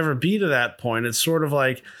you should never be to that point. It's sort of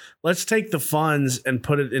like, let's take the funds and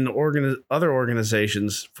put it in other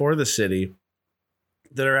organizations for the city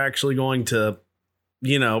that are actually going to,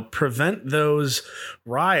 you know, prevent those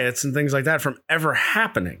riots and things like that from ever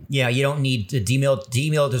happening. Yeah, you don't need the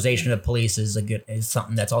demilitarization of police is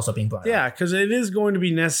something that's also being brought up. Yeah, because it is going to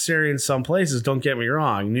be necessary in some places. Don't get me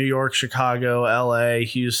wrong. New York, Chicago, LA,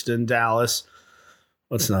 Houston, Dallas.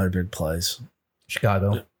 What's another big place?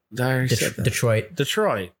 Chicago.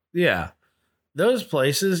 Detroit. Yeah. Those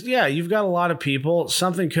places, yeah, you've got a lot of people.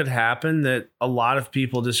 Something could happen that a lot of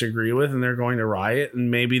people disagree with, and they're going to riot,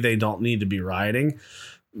 and maybe they don't need to be rioting.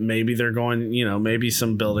 Maybe they're going, you know, maybe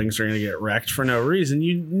some buildings are going to get wrecked for no reason.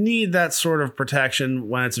 You need that sort of protection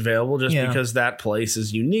when it's available, just because that place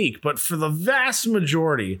is unique. But for the vast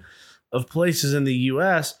majority of places in the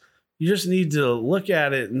U.S., you just need to look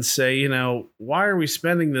at it and say, you know, why are we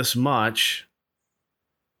spending this much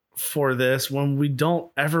for this when we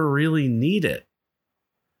don't ever really need it?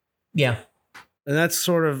 Yeah. And that's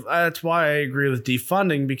why I agree with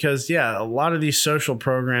defunding, because, yeah, a lot of these social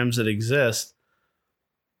programs that exist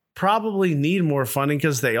probably need more funding,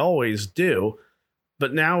 because they always do.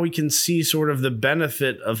 But now we can see sort of the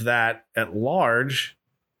benefit of that at large.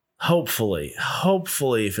 Hopefully,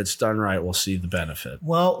 if it's done right, we'll see the benefit.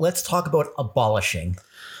 Well, let's talk about abolishing.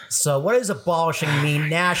 So what does abolishing mean?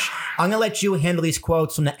 Nash, I'm going to let you handle these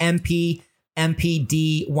quotes from the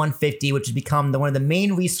MPD 150, which has become one of the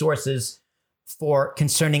main resources for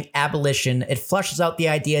concerning abolition. It flushes out the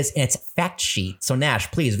ideas in its fact sheet. So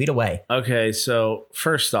Nash, please read away. Okay, so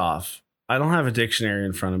first off, I don't have a dictionary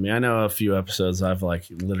in front of me. I know a few episodes I've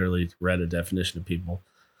literally read a definition to people.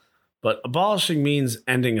 But abolishing means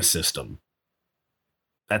ending a system.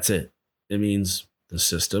 That's it. It means the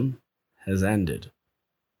system has ended.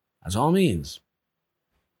 That's all it means.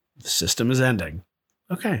 The system is ending.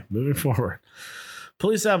 Okay, moving forward.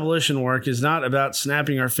 Police abolition work is not about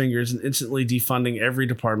snapping our fingers and instantly defunding every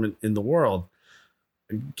department in the world.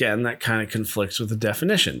 Again, that kind of conflicts with the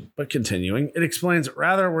definition. But continuing, it explains,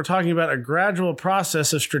 rather, we're talking about a gradual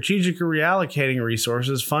process of strategically reallocating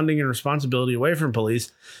resources, funding, and responsibility away from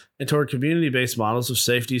police and toward community-based models of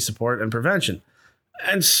safety, support, and prevention.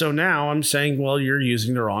 And so now I'm saying, well, you're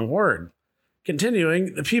using the wrong word.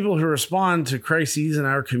 Continuing, the people who respond to crises in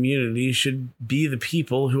our community should be the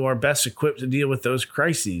people who are best equipped to deal with those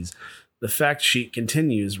crises. The fact sheet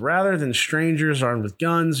continues, rather than strangers armed with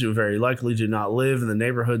guns who very likely do not live in the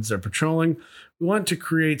neighborhoods they're patrolling, we want to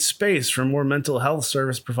create space for more mental health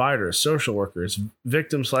service providers, social workers,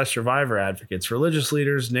 victim/survivor advocates, religious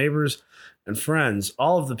leaders, neighbors, and friends,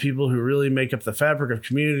 all of the people who really make up the fabric of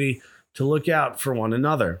community, to look out for one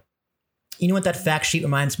another. You know what that fact sheet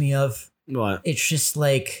reminds me of? What? It's just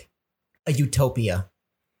like a utopia.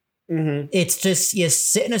 Mm-hmm. It's just, you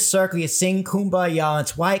sit in a circle, you sing Kumbaya, and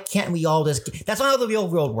it's why can't we all just... That's not how the real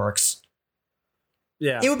world works.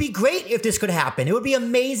 Yeah. It would be great if this could happen. It would be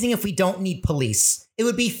amazing if we don't need police. It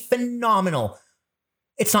would be phenomenal.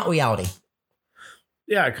 It's not reality.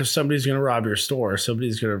 Yeah, because somebody's going to rob your store.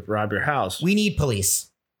 Somebody's going to rob your house. We need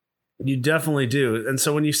police. You definitely do. And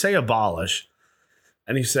so when you say abolish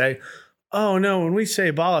and you say, oh, no, when we say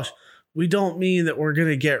abolish, we don't mean that we're going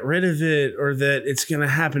to get rid of it or that it's going to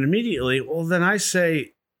happen immediately. Well, then I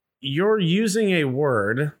say you're using a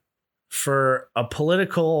word for a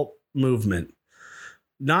political movement,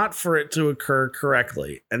 not for it to occur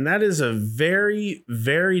correctly. And that is a very,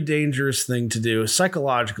 very dangerous thing to do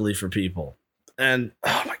psychologically for people. And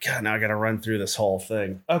oh my God, now I got to run through this whole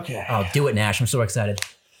thing. Okay. Oh, do it, Nash. I'm so excited.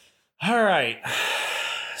 All right.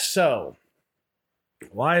 So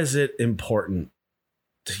why is it important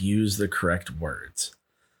to use the correct words?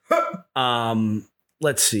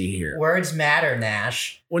 Let's see here. Words matter,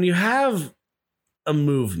 Nash. When you have a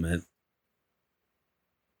movement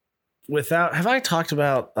without, have I talked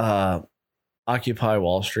about Occupy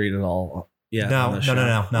Wall Street at all? Yeah. No.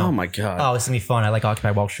 Oh my God. Oh, it's gonna be fun. I like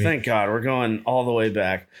Occupy Wall Street. Thank God. We're going all the way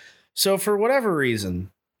back. So for whatever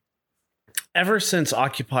reason, ever since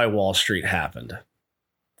Occupy Wall Street happened,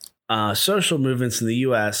 social movements in the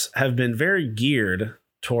U.S. have been very geared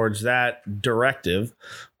towards that directive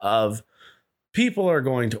of people are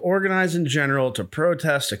going to organize in general to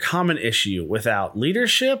protest a common issue without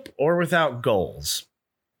leadership or without goals.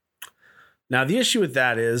 Now, the issue with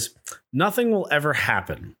that is nothing will ever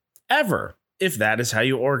happen, ever, if that is how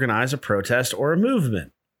you organize a protest or a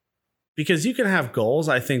movement. Because you can have goals.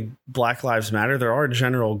 I think Black Lives Matter, there are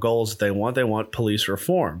general goals that they want. They want police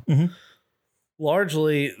reform. Mm-hmm.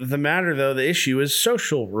 Largely, the issue is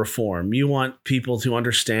social reform. You want people to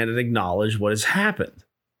understand and acknowledge what has happened.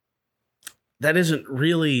 That isn't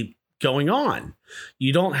really going on.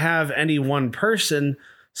 You don't have any one person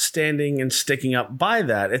standing and sticking up by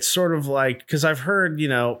that. It's sort of like, because I've heard,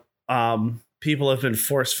 people have been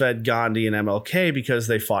force-fed Gandhi and MLK because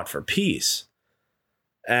they fought for peace.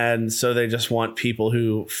 And so they just want people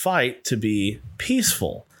who fight to be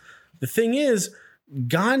peaceful. The thing is,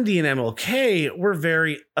 Gandhi and MLK were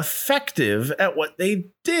very effective at what they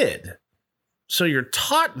did. So you're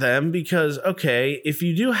taught them because, okay, if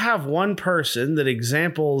you do have one person that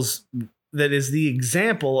is the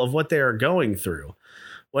example of what they are going through.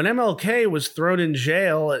 When MLK was thrown in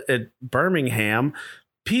jail at Birmingham,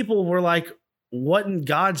 people were like, what in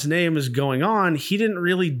God's name is going on? He didn't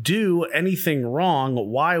really do anything wrong.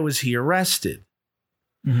 Why was he arrested?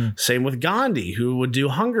 Mm-hmm. Same with Gandhi, who would do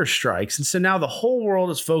hunger strikes. And so now the whole world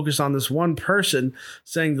is focused on this one person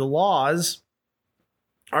saying the laws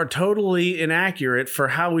are totally inaccurate for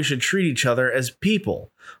how we should treat each other as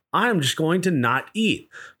people. I'm just going to not eat.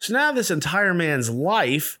 So now this entire man's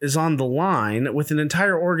life is on the line with an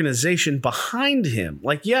entire organization behind him.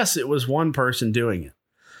 Like, yes, it was one person doing it.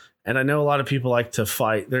 And I know a lot of people like to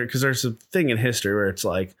fight there because there's a thing in history where it's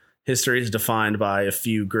like history is defined by a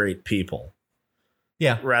few great people.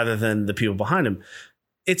 Yeah. Rather than the people behind him.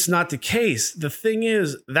 It's not the case. The thing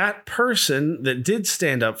is, that person that did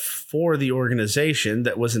stand up for the organization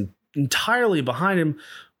that was entirely behind him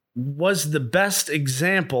was the best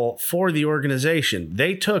example for the organization.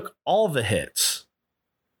 They took all the hits,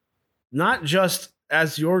 not just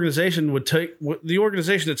as the organization would take. The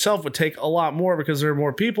organization itself would take a lot more because there are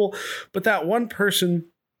more people, but that one person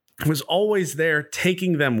was always there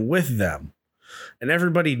taking them with them, and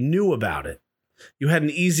everybody knew about it. You had an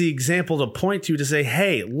easy example to point to say,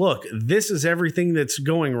 hey, look, this is everything that's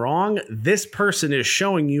going wrong. This person is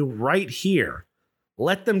showing you right here.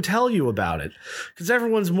 Let them tell you about it, because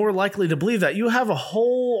everyone's more likely to believe that. You have a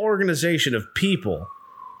whole organization of people.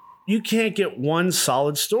 You can't get one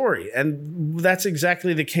solid story. And that's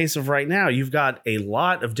exactly the case of right now. You've got a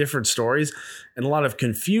lot of different stories and a lot of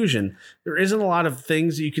confusion. There isn't a lot of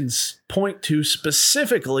things you can point to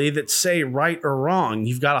specifically that say right or wrong.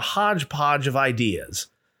 You've got a hodgepodge of ideas,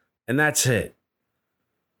 and that's it.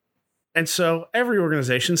 And so every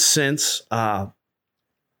organization since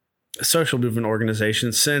social movement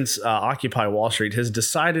organization, since Occupy Wall Street, has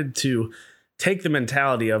decided to take the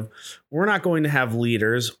mentality of we're not going to have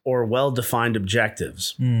leaders or well-defined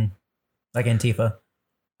objectives. Like Antifa.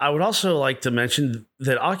 I would also like to mention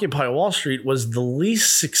that Occupy Wall Street was the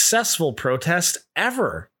least successful protest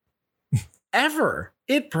ever. Ever.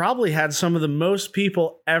 It probably had some of the most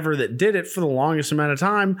people ever that did it for the longest amount of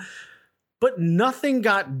time, but nothing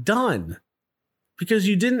got done because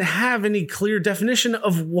you didn't have any clear definition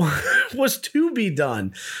of what was to be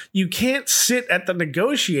done. You can't sit at the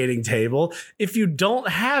negotiating table if you don't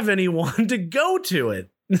have anyone to go to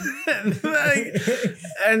it.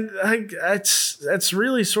 That's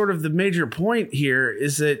really sort of the major point here,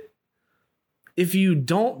 is that if you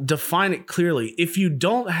don't define it clearly, if you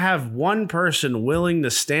don't have one person willing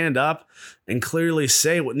to stand up and clearly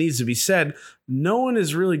say what needs to be said, no one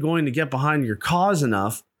is really going to get behind your cause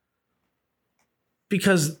enough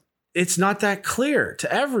because it's not that clear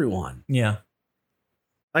to everyone. Yeah.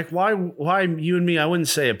 Like why you and me, I wouldn't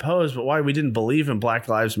say opposed, but why we didn't believe in Black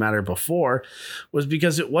Lives Matter before was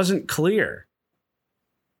because it wasn't clear.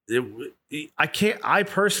 I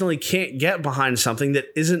personally can't get behind something that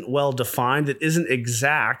isn't well defined, that isn't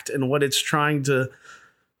exact in what it's trying to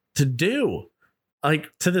do.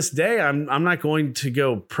 Like to this day, I'm not going to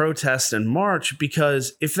go protest and march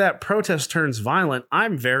because if that protest turns violent,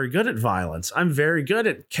 I'm very good at violence. I'm very good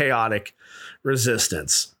at chaotic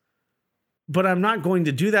resistance. But I'm not going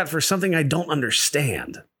to do that for something I don't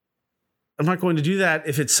understand. I'm not going to do that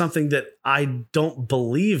if it's something that I don't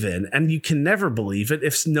believe in, and you can never believe it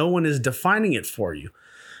if no one is defining it for you.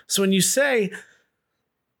 So when you say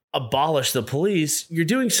abolish the police, you're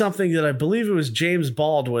doing something that I believe it was James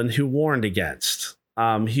Baldwin who warned against.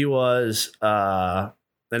 He was an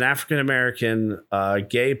African-American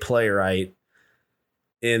gay playwright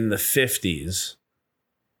in the 50s.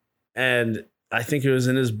 And I think it was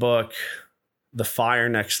in his book, The Fire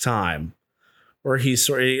Next Time, where he's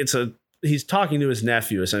talking to his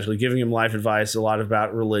nephew, essentially giving him life advice, a lot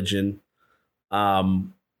about religion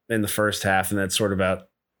in the first half, and that's sort of about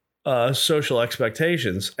social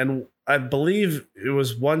expectations. And I believe it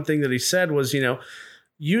was one thing that he said was,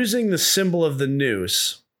 using the symbol of the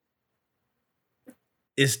noose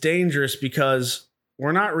is dangerous because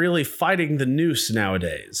we're not really fighting the noose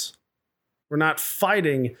nowadays. We're not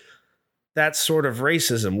fighting that sort of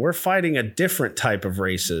racism. We're fighting a different type of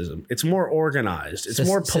racism. It's more organized. It's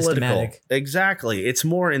more political. Systematic. Exactly. It's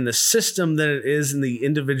more in the system than it is in the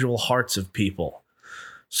individual hearts of people.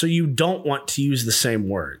 So you don't want to use the same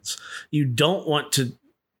words. You don't want to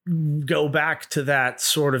go back to that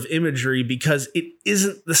sort of imagery because it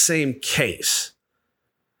isn't the same case.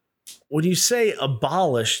 When you say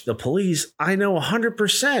abolish the police, I know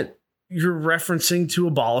 100% you're referencing to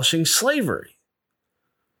abolishing slavery.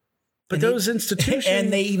 But those institutions...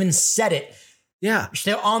 And they even said it. Yeah.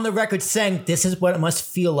 They're on the record saying this is what it must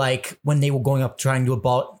feel like when they were going up trying to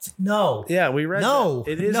abolish. No. Yeah, we read no.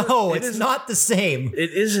 that. It's not the same.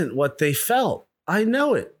 It isn't what they felt. I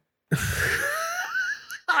know it.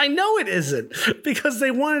 I know it isn't because they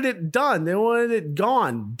wanted it done. They wanted it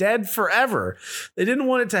gone, dead forever. They didn't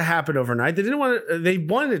want it to happen overnight. They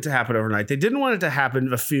wanted it to happen overnight. They didn't want it to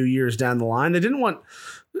happen a few years down the line. They didn't want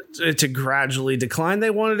it to gradually decline. They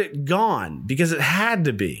wanted it gone because it had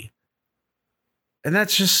to be. And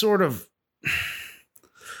that's just sort of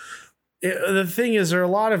the thing is, there are a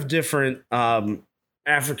lot of different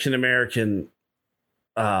African-American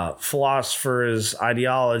philosophers,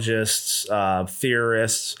 ideologists,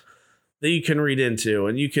 theorists that you can read into,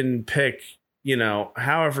 and you can pick,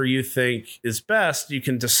 however you think is best, you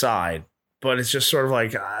can decide. But it's just sort of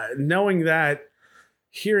like knowing that,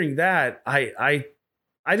 hearing that, I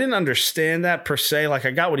didn't understand that per se. Like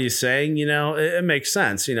I got what he's saying, it makes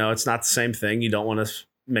sense. It's not the same thing. You don't want to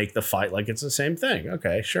make the fight like it's the same thing.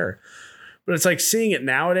 Okay, sure. But it's like seeing it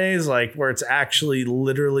nowadays, like where it's actually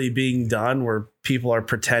literally being done, where people are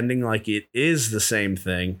pretending like it is the same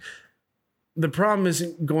thing. The problem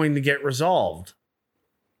isn't going to get resolved.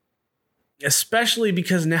 Especially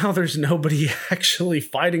because now there's nobody actually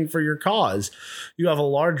fighting for your cause. You have a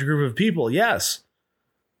large group of people, yes.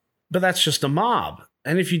 But that's just a mob.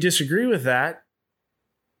 And if you disagree with that,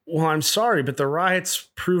 well, I'm sorry, but the riots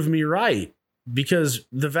prove me right. Because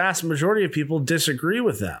the vast majority of people disagree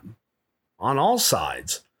with them. On all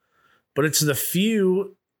sides. But it's the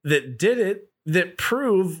few that did it that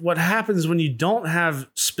prove what happens when you don't have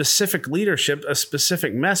specific leadership, a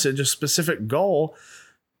specific message, a specific goal.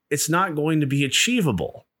 It's not going to be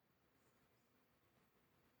achievable.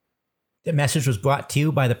 The message was brought to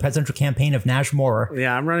you by the presidential campaign of Nash Moore.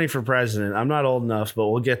 Yeah, I'm running for president. I'm not old enough, but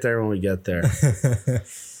we'll get there when we get there.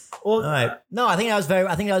 Well, all right. No, I think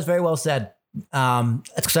that was very well said. That's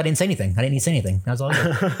because I didn't say anything. I didn't need to say anything. That was all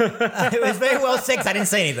good. It was very well said because I didn't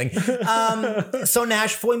say anything. So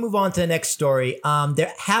Nash, before we move on to the next story,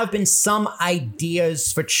 there have been some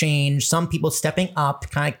ideas for change. Some people stepping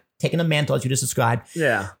up, kind of taking the mantle as you just described.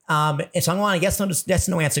 Yeah. And so I want to yes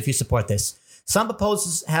no answer if you support this. Some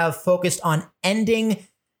proposals have focused on ending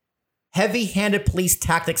heavy-handed police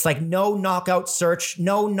tactics like no knock search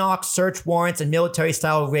warrants and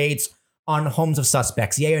military-style raids on homes of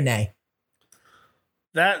suspects. Yay or nay?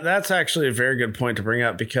 That's actually a very good point to bring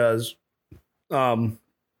up because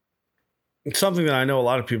it's something that I know a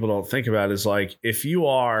lot of people don't think about is like if you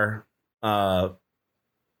are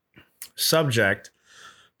subject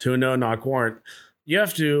to a no-knock warrant, you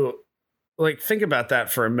have to think about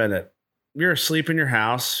that for a minute. You're asleep in your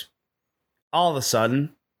house. All of a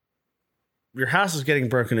sudden, your house is getting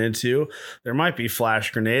broken into. There might be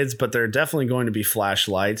flash grenades, but there are definitely going to be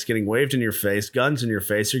flashlights getting waved in your face, guns in your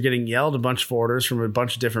face. You're getting yelled a bunch of orders from a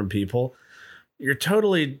bunch of different people. You're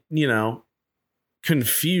totally,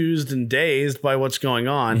 confused and dazed by what's going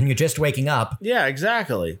on. And you're just waking up. Yeah,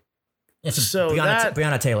 exactly. It's so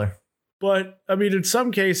Breonna Taylor. But I mean, in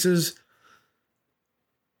some cases,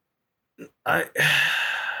 I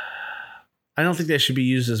don't think they should be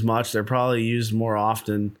used as much. They're probably used more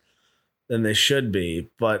often than they should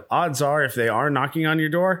be. But odds are, if they are knocking on your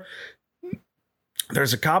door,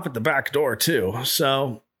 there's a cop at the back door too.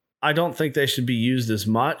 So I don't think they should be used as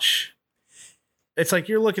much. It's like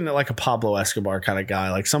you're looking at a Pablo Escobar kind of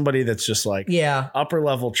guy, like somebody that's just upper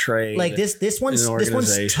level trade. Like this one's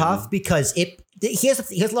tough because he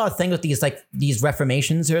has a lot of things with these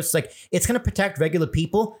reformations. It's like it's going to protect regular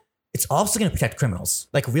people. It's also going to protect criminals,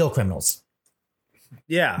 like real criminals.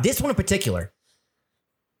 Yeah, this one in particular.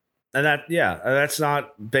 And that's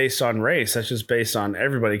not based on race. That's just based on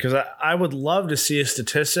everybody. Because I would love to see a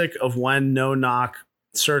statistic of when no-knock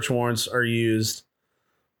search warrants are used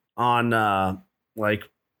on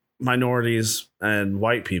minorities and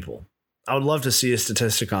white people. I would love to see a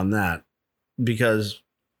statistic on that, because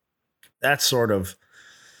that sort of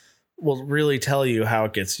will really tell you how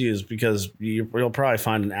it gets used, because you'll probably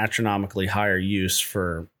find an astronomically higher use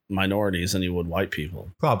for minorities than you would white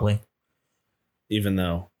people. Probably. Even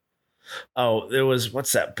though, it was,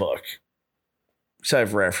 what's that book? So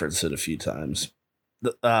I've referenced it a few times.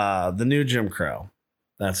 The New Jim Crow.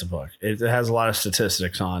 That's a book. It has a lot of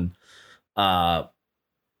statistics on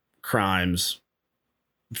crimes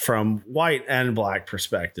from white and black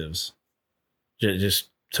perspectives, just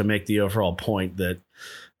to make the overall point that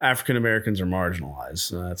African Americans are marginalized.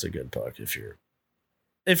 So that's a good book. If you're,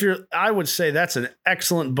 I would say that's an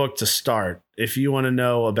excellent book to start if you want to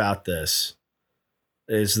know about this.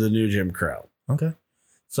 Is The New Jim Crow. Okay.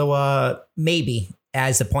 So maybe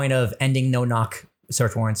as a point of ending no-knock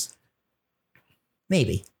search warrants,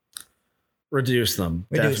 maybe. Reduce them.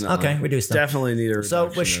 Reduce them. Definitely need a reduction. So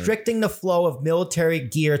restricting the flow of military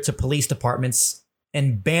gear to police departments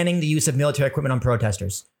and banning the use of military equipment on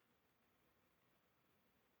protesters.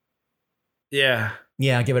 Yeah.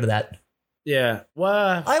 Yeah, give it to that. Yeah.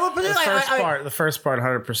 Well, the first part,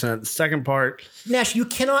 100%. The second part. Nash, you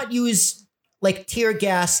cannot use tear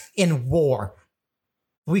gas in war.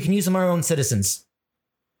 We can use them on our own citizens.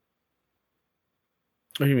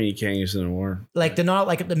 What do you mean you can't use it in war? They're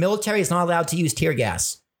not the military is not allowed to use tear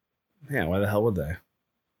gas. Yeah, why the hell would they?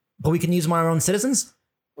 But we can use them on our own citizens?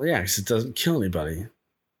 Well, yeah, because it doesn't kill anybody.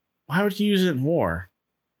 Why would you use it in war?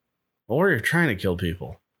 Or you're trying to kill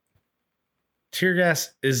people. Tear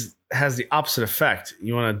gas has the opposite effect.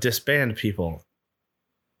 You want to disband people.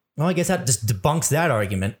 Well, I guess that just debunks that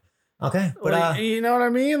argument. Okay, but you know what I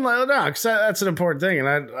mean? No, because that's an important thing, and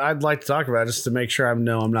I'd like to talk about it just to make sure I'm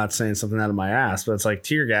not saying something out of my ass. But it's like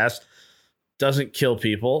tear gas doesn't kill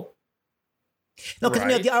people. No,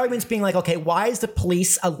 because the argument's being okay, why is the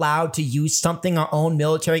police allowed to use something our own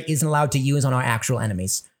military isn't allowed to use on our actual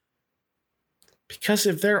enemies? Because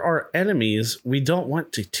if there are enemies, we don't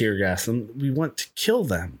want to tear gas them. We want to kill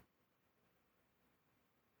them.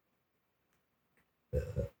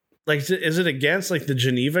 Is it against the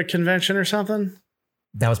Geneva Convention or something?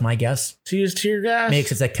 That was my guess. To use tear gas? Maybe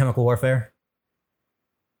it's chemical warfare.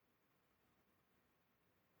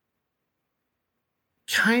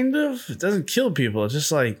 Kind of. It doesn't kill people. It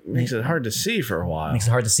just makes it hard to see for a while. Makes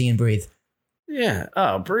it hard to see and breathe. Yeah.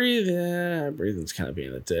 Oh, breathe. Yeah, breathing's kind of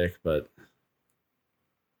being a dick, but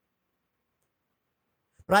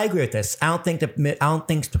I agree with this. I don't think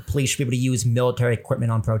the police should be able to use military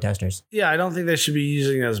equipment on protesters. Yeah, I don't think they should be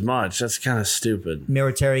using as much. That's kind of stupid.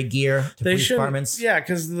 Military gear to police departments. Yeah,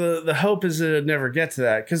 because the hope is that it never get to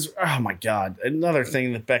that. Because, oh my God, another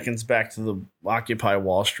thing that beckons back to the Occupy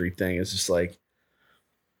Wall Street thing is just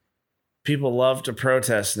people love to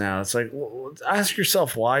protest now. It's ask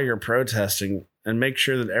yourself why you're protesting and make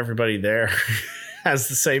sure that everybody there has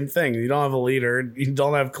the same thing. You don't have a leader. You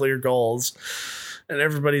don't have clear goals. And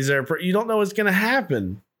everybody's there. You don't know what's going to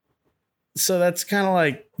happen. So that's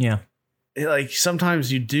kind of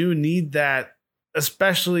sometimes you do need that,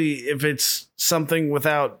 especially if it's something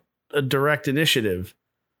without a direct initiative.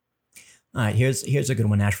 All right, here's a good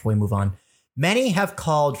one, Nash, before we move on. Many have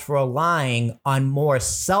called for relying on more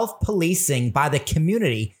self-policing by the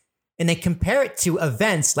community, and they compare it to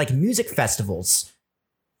events like music festivals,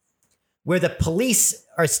 where the police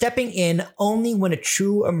are stepping in only when a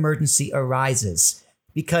true emergency arises.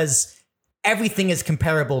 Because everything is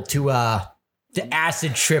comparable to the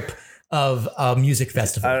acid trip of a music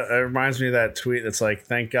festival. It reminds me of that tweet that's like,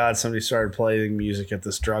 thank God somebody started playing music at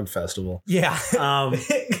this drug festival. Yeah.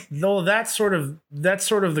 No, that's sort of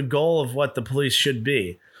the goal of what the police should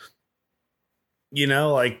be. You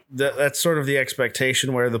know, like that's sort of the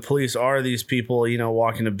expectation where the police are these people, you know,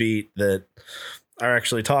 walking a beat that are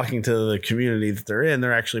actually talking to the community that they're in.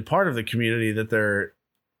 They're actually part of the community that they're,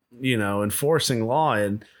 you know, enforcing law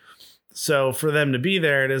in. So for them to be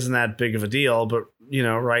there, it isn't that big of a deal. But, you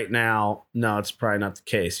know, right now, no, it's probably not the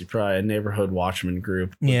case. You probably a neighborhood watchman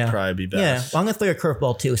group would probably be best. Yeah, well, I'm going to throw you a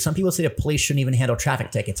curveball, too. Some people say the police shouldn't even handle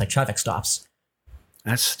traffic tickets, like traffic stops.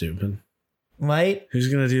 That's stupid. Right? Who's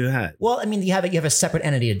going to do that? Well, I mean, you have a separate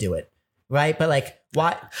entity to do it, right? But like,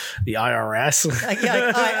 why? The IRS?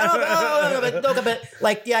 But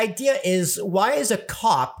like the idea is, why is a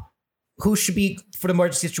cop who should be for the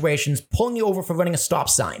emergency situations pulling you over for running a stop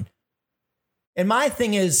sign? And my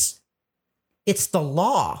thing is, it's the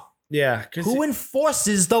law. Yeah. Who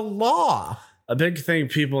enforces the law? A big thing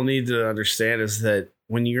people need to understand is that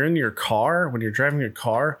when you're in your car, when you're driving your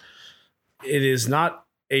car, it is not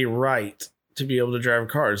a right to be able to drive a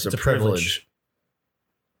car. It's a privilege.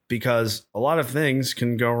 Because a lot of things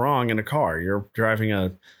can go wrong in a car. You're driving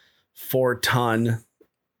a 4-ton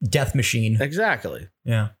death machine. Exactly.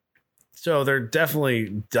 Yeah. So there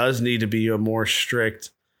definitely does need to be a more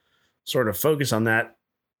strict sort of focus on that.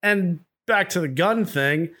 And back to the gun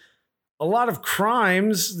thing, a lot of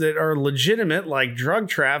crimes that are legitimate, like drug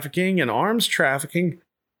trafficking and arms trafficking,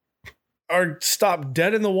 are stopped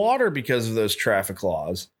dead in the water because of those traffic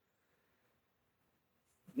laws.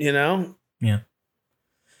 You know? Yeah.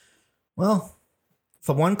 Well,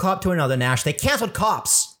 from one cop to another, Nash, they canceled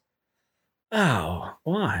cops. Oh,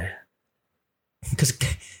 why? Because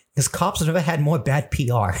cops have never had more bad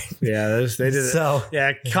PR. Yeah, they did. So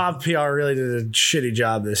yeah, cop PR really did a shitty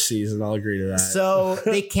job this season. I'll agree to that. So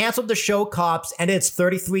they canceled the show Cops, and its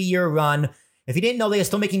 33-year run. If you didn't know, they are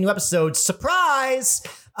still making new episodes. Surprise!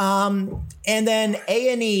 And then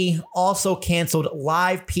A&E also canceled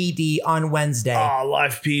Live PD on Wednesday. Oh,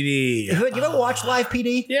 Live PD! You ever watch Live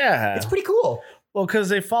PD? Yeah, it's pretty cool. Well, because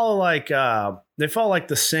they follow like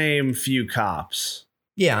the same few cops.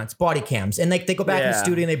 Yeah, it's body cams. And like they go back in the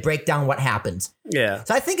studio and they break down what happened. Yeah.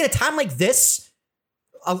 So I think at a time like this,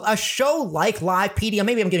 a show like Live PD, or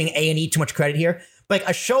maybe I'm giving A&E too much credit here, but like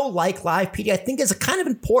a show like Live PD, I think is kind of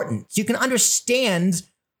important. So you can understand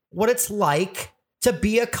what it's like to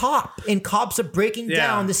be a cop. And cops are breaking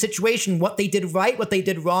down the situation, what they did right, what they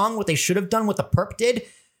did wrong, what they should have done, what the perp did.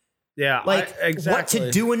 Yeah, like exactly. What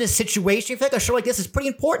to do in this situation. I feel like a show like this is pretty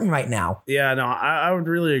important right now. Yeah, no, I would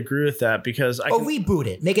really agree with that because reboot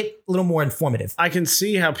it, make it a little more informative. I can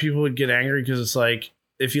see how people would get angry because it's like,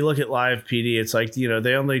 if you look at Live PD, it's like, you know,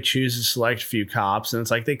 they only choose to select a few cops, and it's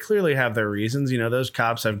like they clearly have their reasons. You know, those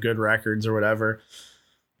cops have good records or whatever,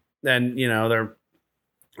 and you know they're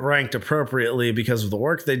ranked appropriately because of the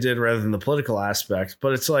work they did rather than the political aspect.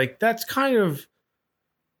 But it's like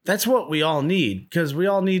that's what we all need, because we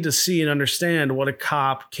all need to see and understand what a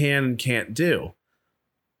cop can and can't do.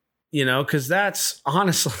 You know, because that's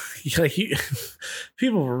honestly, like,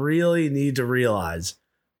 people really need to realize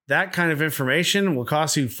that kind of information will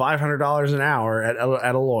cost you $500 an hour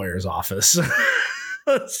at a lawyer's office.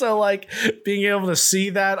 So, like, being able to see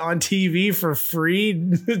that on TV for free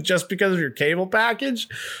just because of your cable package,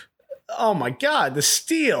 oh my God, the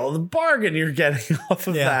steal, the bargain you're getting off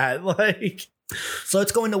of that, like. So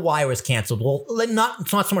let's go into why it was canceled. Well, it's not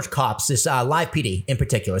so much cops. This Live PD in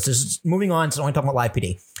particular. So this is moving on. So only talking about Live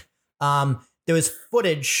PD. There was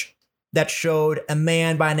footage that showed a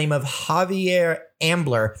man by the name of Javier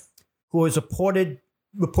Ambler who was reportedly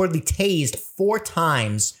tased 4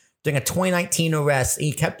 times during a 2019 arrest.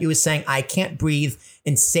 And he was saying, "I can't breathe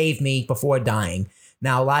and save me," before dying.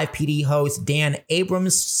 Now, Live PD host Dan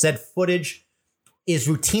Abrams said footage is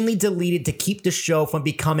routinely deleted to keep the show from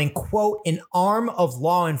becoming, quote, an arm of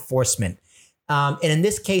law enforcement. And in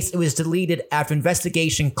this case, it was deleted after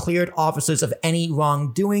investigation cleared officers of any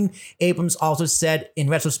wrongdoing. Abrams also said, in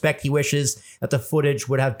retrospect, he wishes that the footage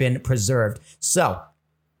would have been preserved. So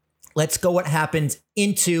let's go what happened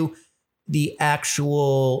into the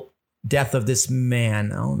actual death of this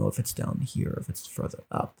man. I don't know if it's down here, if it's further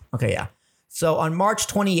up. Okay, yeah. So on March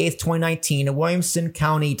 28th, 2019, a Williamson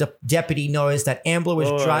County deputy noticed that Ambler was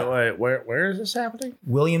driving. Wait, where is this happening?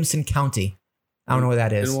 Williamson County. I don't know where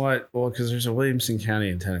that is. In what? Well, because there's a Williamson County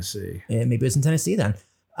in Tennessee. Yeah, maybe it's in Tennessee then.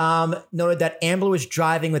 Noted that Ambler was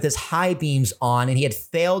driving with his high beams on, and he had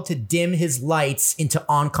failed to dim his lights into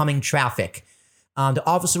oncoming traffic. The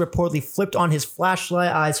officer reportedly flipped on his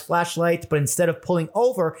flashlight, but instead of pulling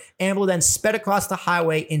over, Ambler then sped across the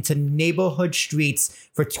highway into neighborhood streets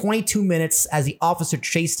for 22 minutes as the officer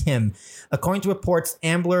chased him. According to reports,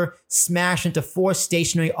 Ambler smashed into 4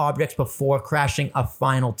 stationary objects before crashing a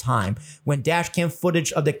final time. When dashcam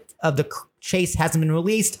footage of the chase hasn't been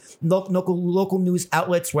released, local news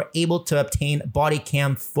outlets were able to obtain body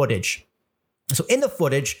cam footage. So in the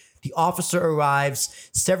footage, the officer arrives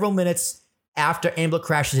several minutes after Ambler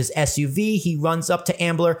crashes his SUV. He runs up to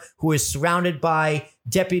Ambler, who is surrounded by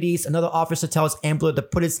deputies. Another officer tells Ambler to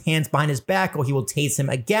put his hands behind his back or he will tase him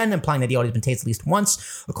again, implying that he already been tased at least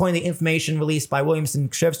once. According to the information released by Williamson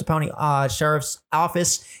Sheriff's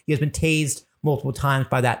Office, he has been tased multiple times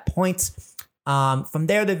by that point. From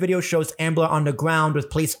there, the video shows Ambler on the ground with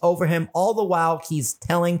police over him. All the while, he's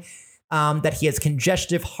telling that he has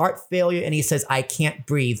congestive heart failure, and he says, "I can't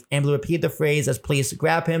breathe." Ambler repeated the phrase as police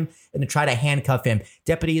grab him and try to handcuff him.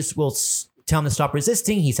 Deputies will tell him to stop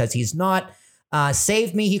resisting. He says he's not.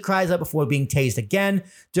 "Save me," he cries out before being tased again.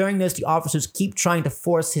 During this, the officers keep trying to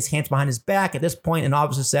force his hands behind his back. At this point, an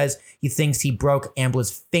officer says he thinks he broke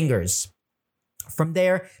Ambler's fingers. From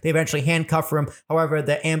there, they eventually handcuff him. However,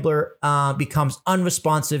 the Ambler becomes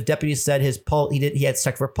unresponsive. Deputies said his pulse, he had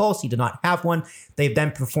checked for pulse. He did not have one. They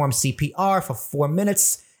then performed CPR for 4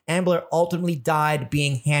 minutes. Ambler ultimately died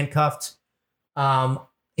being handcuffed,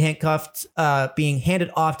 being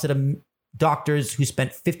handed off to the doctors who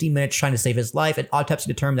spent 50 minutes trying to save his life. An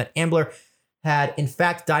autopsy determined that Ambler had in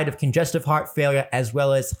fact died of congestive heart failure as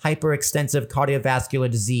well as hyperextensive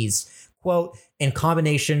cardiovascular disease. Quote, in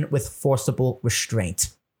combination with forcible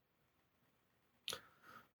restraint.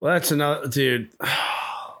 Well, that's another, dude.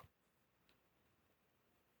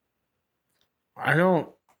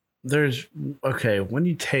 When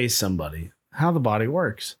you tase somebody, how the body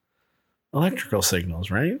works. Electrical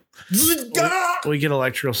signals, right? We get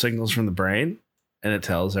electrical signals from the brain, and it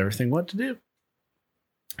tells everything what to do.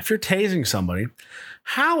 If you're tasing somebody,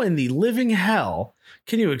 how in the living hell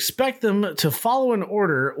can you expect them to follow an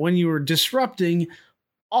order when you are disrupting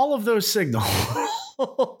all of those signals?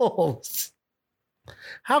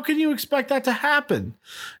 How can you expect that to happen?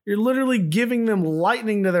 You're literally giving them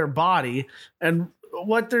lightning to their body, and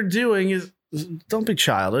what they're doing is, don't be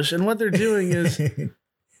childish, and what they're doing is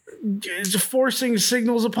forcing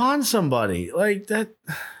signals upon somebody. Like that.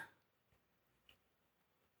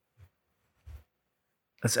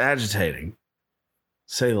 That's agitating, to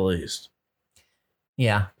say the least.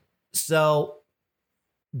 Yeah. So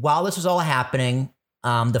while this was all happening,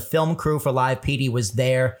 the film crew for Live PD was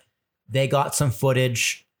there. They got some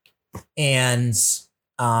footage, and so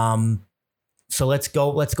let's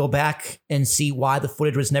go back and see why the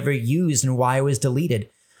footage was never used and why it was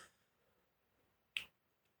deleted.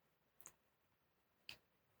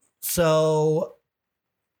 So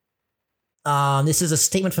this is a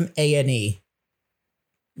statement from A&E.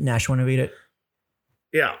 Nash, want to read it?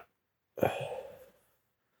 Yeah.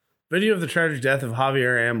 Video of the tragic death of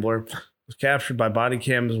Javier Ambler was captured by body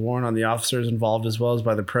cams worn on the officers involved as well as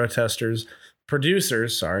by the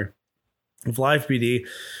producers of Live PD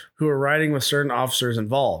who were riding with certain officers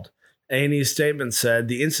involved. A&E's statement said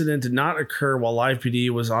the incident did not occur while Live PD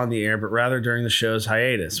was on the air, but rather during the show's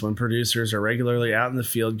hiatus, when producers are regularly out in the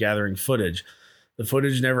field gathering footage. The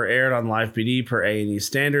footage never aired on Live PD per A&E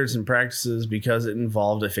standards and practices because it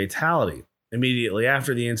involved a fatality. Immediately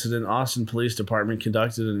after the incident, Austin Police Department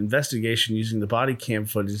conducted an investigation using the body cam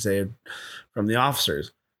footage they had from the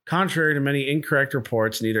officers. Contrary to many incorrect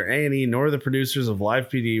reports, neither A&E nor the producers of Live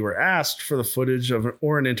PD were asked for the footage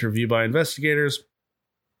or an interview by investigators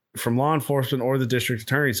from law enforcement or the district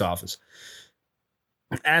attorney's office.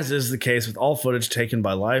 As is the case with all footage taken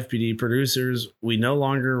by Live PD producers, we no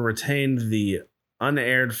longer retained the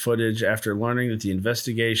unaired footage after learning that the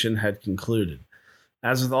investigation had concluded.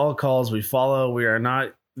 As with all calls we follow, we are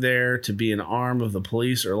not there to be an arm of the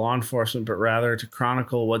police or law enforcement, but rather to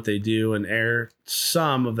chronicle what they do and air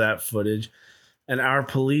some of that footage. And our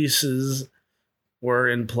policies were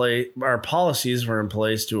in place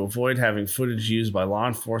to avoid having footage used by law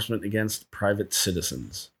enforcement against private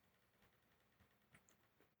citizens.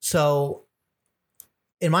 So,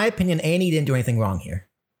 in my opinion, A&E didn't do anything wrong here.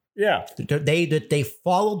 Yeah. They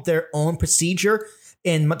followed their own procedure,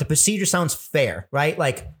 and the procedure sounds fair, right?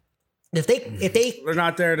 Like, if they're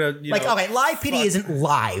not there to, okay, Live PD isn't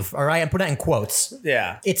live, all right? I'm putting that in quotes.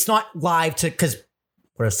 Yeah. It's not live because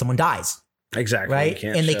what if someone dies? Exactly. Right?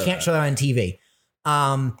 They can't show that on TV.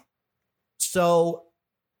 So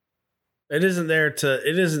it isn't there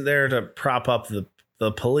to prop up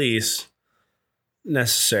the police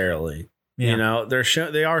necessarily. You know,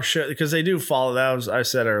 they are because they do follow that, as I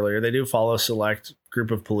said earlier, they do follow a select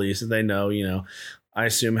group of police that they know, I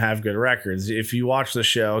assume have good records. If you watch the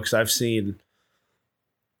show, because I've seen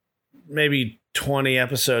maybe 20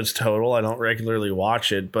 episodes total. I don't regularly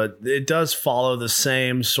watch it, but it does follow the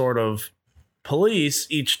same sort of police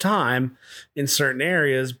each time in certain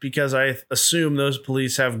areas, because I assume those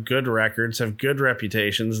police have good records, have good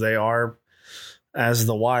reputations. They are, as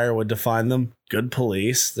The Wire would define them, good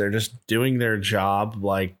police. They're just doing their job,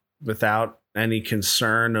 like, without any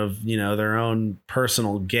concern of, their own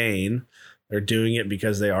personal gain. They're doing it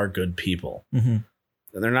because they are good people. Mm-hmm.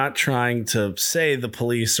 And they're not trying to say the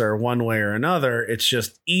police are one way or another. It's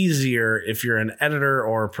just easier if you're an editor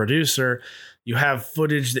or a producer. You have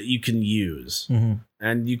footage that you can use. Mm-hmm.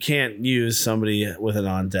 And you can't use somebody with an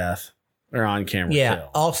on-death or on-camera kill.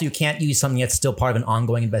 Also, you can't use something that's still part of an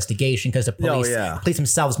ongoing investigation because the police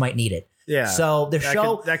themselves might need it. Yeah. So the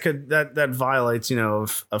show that violates,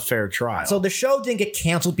 a fair trial. So the show didn't get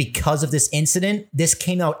canceled because of this incident. This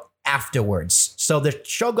came out afterwards. So the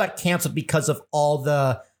show got canceled because of all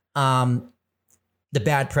the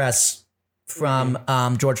bad press from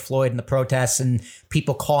George Floyd and the protests and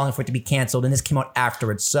people calling for it to be canceled. And this came out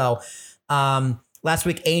afterwards. So last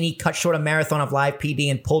week, A&E cut short a marathon of live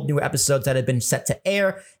PD and pulled newer episodes that had been set to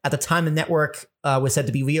air. At the time, the network was said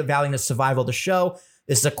to be reevaluating the survival of the show.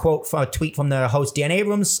 This is a quote from a tweet from the host, Dan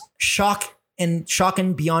Abrams. Shock and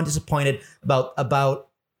beyond disappointed about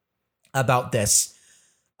this.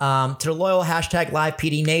 To the loyal hashtag Live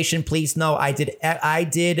PD Nation, please know you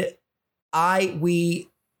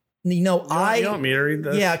want me to read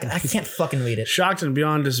this? Yeah, I can't fucking read it. Shocked and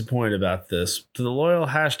beyond disappointed about this. To the loyal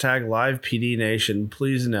hashtag Live PD Nation,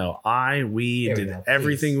 please know we did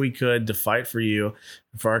everything we could to fight for you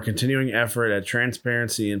and for our continuing effort at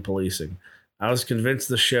transparency and policing. I was convinced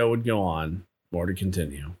the show would go on. More to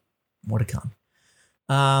continue. More to come.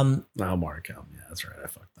 More to come. Yeah, that's right. I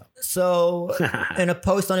fucked up. So, in a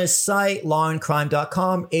post on his site,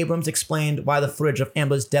 lawandcrime.com, Abrams explained why the footage of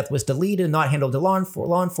Amber's death was deleted and not handled to law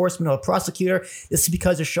enforcement or a prosecutor. This is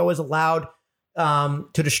because the show is allowed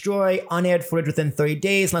to destroy unaired footage within 30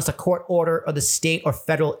 days unless a court order of the state or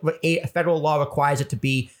federal law requires it to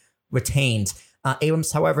be retained.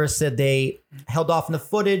 Abrams, however, said they held off on the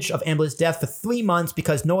footage of Amber's death for 3 months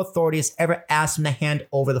because no authorities ever asked him to hand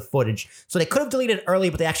over the footage. So they could have deleted it early,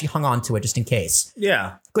 but they actually hung on to it just in case.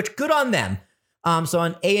 Yeah. Which, good on them. So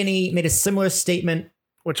on A&E made a similar statement.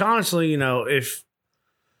 Which honestly,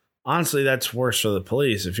 that's worse for the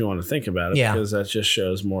police if you want to think about it. Yeah. Because that just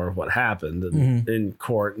shows more of what happened. And in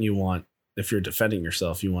court, if you're defending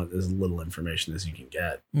yourself, you want as little information as you can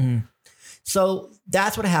get. Mm-hmm. So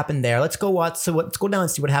that's what happened there. Let's go down and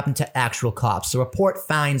see what happened to actual cops. The report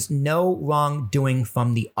finds no wrongdoing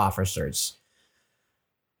from the officers.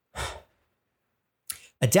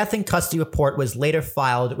 A death in custody report was later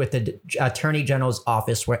filed with the Attorney General's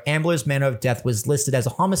office, where Ambler's manner of death was listed as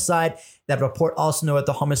a homicide. That report also noted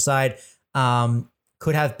the homicide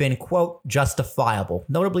could have been, quote, justifiable.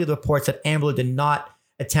 Notably, the report said Ambler did not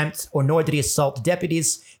attempt, or nor did he assault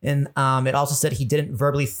deputies. And it also said he didn't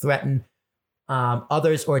verbally threaten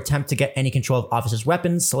others or attempt to get any control of officers'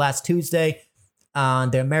 weapons. So last Tuesday,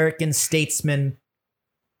 the American Statesman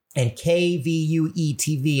and KVUE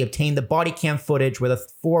TV obtained the body cam footage where the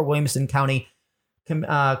 4 Williamson County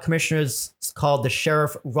commissioners called the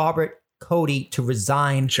sheriff Robert Cody to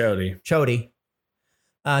resign. Chody.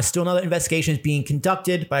 Still another investigation is being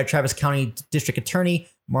conducted by Travis County District Attorney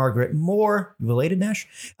Margaret Moore, related Nash,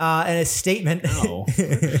 in a statement. No,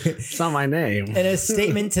 it's not my name. In a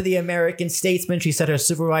statement to the American Statesman, she said her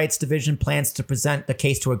Civil Rights Division plans to present the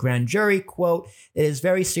case to a grand jury. Quote, it is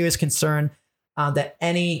very serious concern that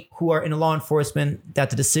any who are in law enforcement, that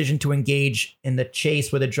the decision to engage in the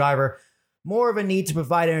chase with a driver more of a need to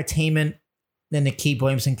provide entertainment than to keep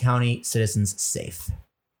Williamson County citizens safe.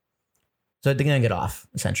 So they're going to get off,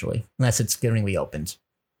 essentially, unless it's getting reopened.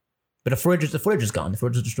 But the footage is gone. The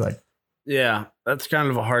footage is destroyed. Yeah, that's kind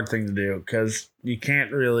of a hard thing to do because you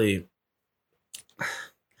can't really...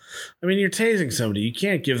 I mean, you're tasing somebody. You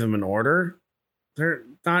can't give them an order. They're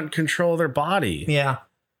not in control of their body. Yeah.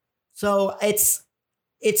 So it's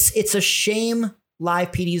a shame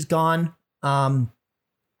Live PD's gone.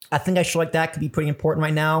 I think a show like that could be pretty important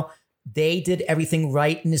right now. They did everything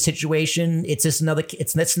right in this situation. It's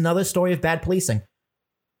another story of bad policing.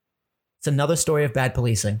 It's another story of bad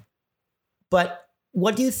policing. But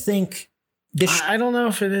what do you think? I don't know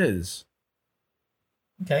if it is.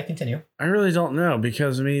 Okay, continue. I really don't know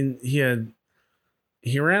because, I mean,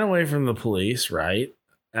 he ran away from the police, right?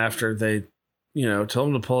 After they told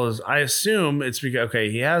him to pull his. I assume it's because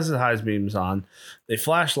he has the high beams on. They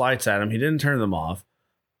flash lights at him. He didn't turn them off.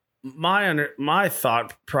 My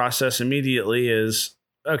thought process immediately is,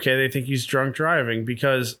 okay, they think he's drunk driving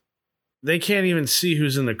because they can't even see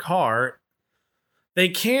who's in the car. They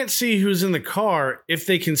can't see who's in the car if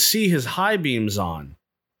they can see his high beams on.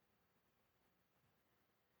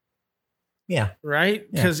 Yeah. Right?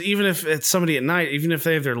 Because even if it's somebody at night, even if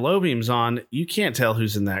they have their low beams on, you can't tell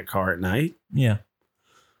who's in that car at night. Yeah.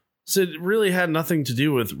 So it really had nothing to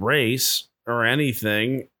do with race or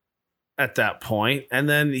anything at that point. And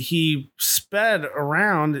then he sped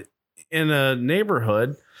around in a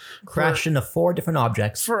neighborhood. Crashed into 4 different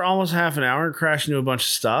objects. For almost half an hour and crashed into a bunch of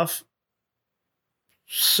stuff.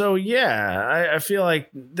 So, I feel like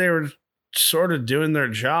they were sort of doing their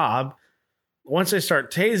job. Once they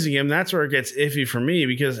start tasing him, that's where it gets iffy for me,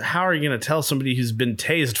 because how are you going to tell somebody who's been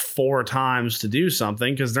tased 4 times to do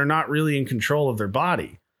something, because they're not really in control of their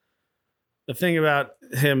body? The thing about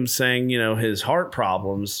him saying, his heart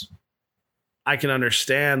problems, I can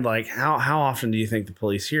understand, like, how often do you think the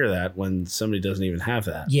police hear that when somebody doesn't even have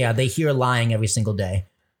that? Yeah, they hear lying every single day.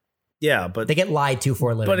 Yeah, but they get lied to for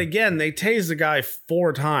a living. But again, they tased the guy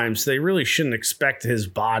 4 times. So they really shouldn't expect his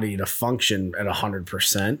body to function at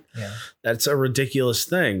 100%. Yeah. That's a ridiculous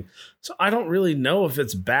thing. So I don't really know if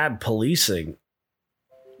it's bad policing.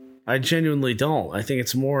 I genuinely don't. I think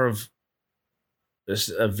it's more of just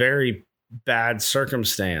a very bad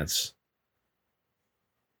circumstance.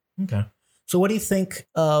 Okay. So what do you think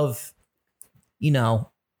of,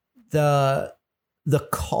 the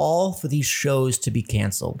call for these shows to be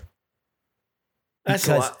canceled? That's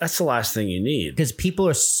the last thing you need. Because people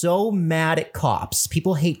are so mad at cops.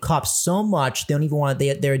 People hate cops so much they don't even want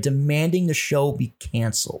to. They're demanding the show be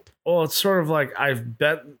canceled. Well, it's sort of like, I've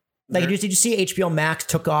bet. Like, did you see HBO Max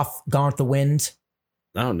took off Gone with the Wind?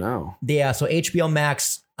 Oh no. Yeah. So HBO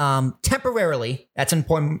Max, temporarily, that's an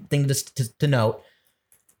important thing to note.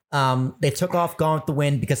 They took off Gone with the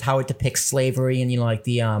Wind because how it depicts slavery and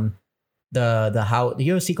the how. Did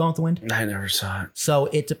you ever see Gone with the Wind? I never saw it. So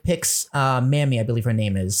it depicts Mammy, I believe her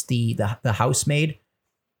name is, the housemaid,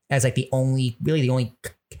 as like the only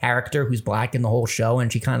character who's black in the whole show,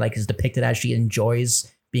 and she kind of like is depicted as she enjoys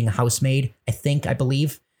being a housemaid. I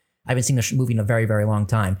believe. I haven't seen the movie in a very, very long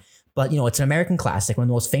time. But, it's an American classic, one of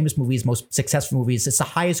the most famous movies, most successful movies. It's the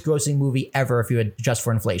highest grossing movie ever if you adjust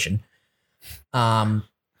for inflation. And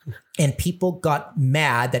people got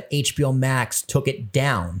mad that HBO Max took it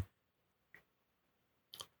down.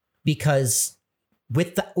 Because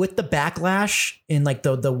with the backlash and like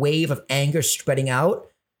the wave of anger spreading out,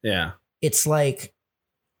 it's like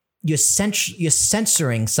you're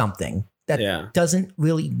censoring something that doesn't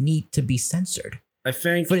really need to be censored. I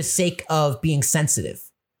think for the sake of being sensitive.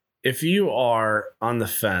 If you are on the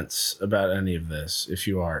fence about any of this, if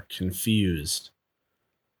you are confused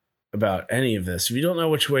about any of this, if you don't know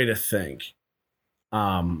which way to think,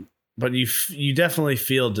 but you definitely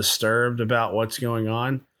feel disturbed about what's going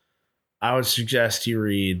on, I would suggest you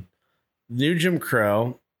read New Jim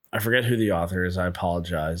Crow. I forget who the author is. I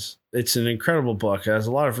apologize. It's an incredible book. It has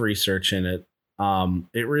a lot of research in it.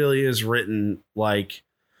 It really is written like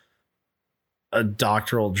a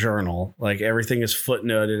doctoral journal. Like everything is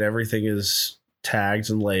footnoted. Everything is tagged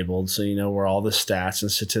and labeled. So you know where all the stats and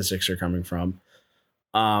statistics are coming from.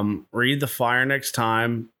 Read The Fire Next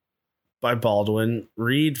Time by Baldwin.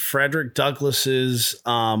 Read Frederick Douglass's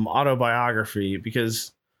autobiography,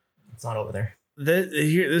 because it's not over there.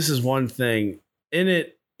 This is one thing. In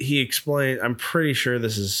it, he explained, I'm pretty sure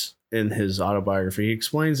this is in his autobiography. He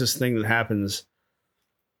explains this thing that happens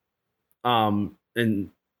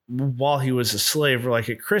while he was a slave, like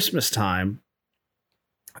at Christmas time,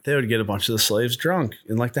 they would get a bunch of the slaves drunk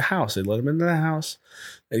in like the house. They'd let them into the house.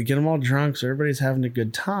 They'd get them all drunk. So everybody's having a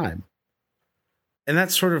good time. And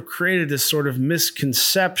that sort of created this sort of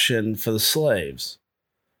misconception for the slaves,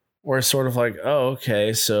 where it's sort of like, oh,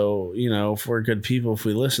 okay, so, if we're good people, if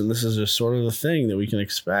we listen, this is just sort of the thing that we can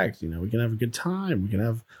expect. We can have a good time. We can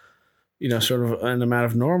have, sort of an amount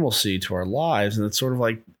of normalcy to our lives. And it's sort of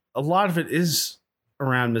like a lot of it is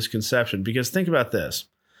around misconception, because think about this.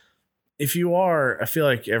 If you are, I feel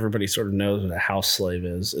like everybody sort of knows what a house slave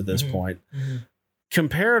is at this point. Mm-hmm.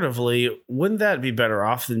 Comparatively, wouldn't that be better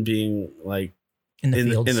off than being like in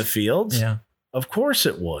the fields? Yeah. Of course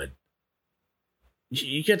it would.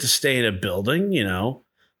 You get to stay in a building, and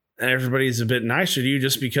everybody's a bit nicer to you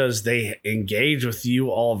just because they engage with you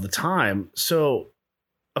all the time. So,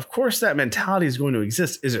 of course, that mentality is going to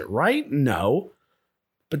exist. Is it right? No.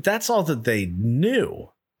 But that's all that they knew.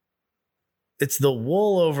 it's the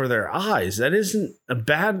wool over their eyes. That isn't a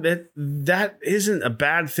bad that isn't a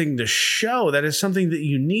bad thing to show. That is something that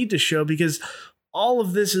you need to show, because all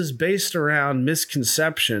of this is based around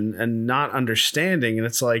misconception and not understanding. And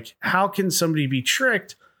it's like, how can somebody be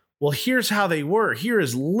tricked? Well, here's how they were. Here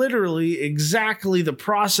is literally exactly the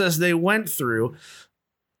process they went through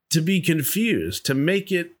to be confused, to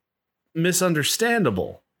make it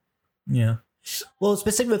misunderstandable. Yeah. Well,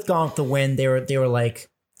 specifically with Gone with the Wind, they were like,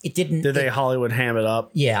 it didn't. Did they Hollywood ham it up?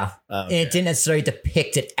 Yeah. And it didn't necessarily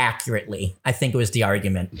depict it accurately, I think it was the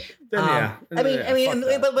argument. Then,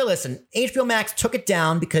 but listen, HBO Max took it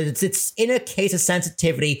down because it's in a case of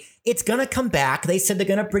sensitivity. It's going to come back. They said they're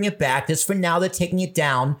going to bring it back. Just for now, they're taking it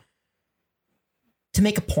down to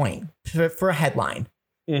make a point, for a headline.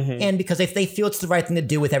 Mm-hmm. And because they feel it's the right thing to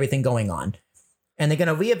do with everything going on. And they're going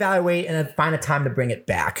to reevaluate and find a time to bring it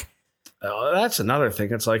back. That's another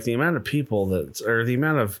thing. It's like the amount of people the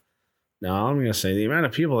amount of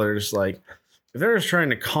people that are just like, if they're just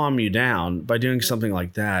trying to calm you down by doing something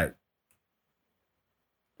like that,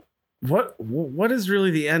 what is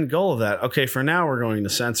really the end goal of that? Okay, for now, we're going to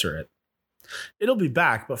censor it. It'll be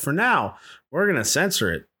back, but for now, we're going to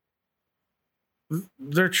censor it.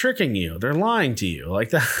 They're tricking you. They're lying to you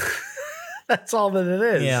like that. That's all that it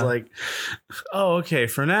is. Yeah. Like, oh, okay,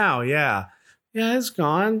 for now, yeah, it's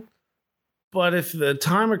gone. But if the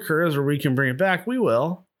time occurs where we can bring it back, we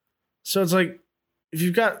will. So it's like,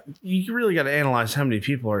 you really got to analyze how many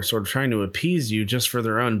people are sort of trying to appease you just for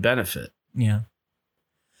their own benefit. Yeah.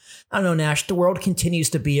 I don't know, Nash. The world continues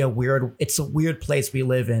to be a weird place we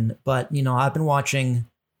live in. But, I've been watching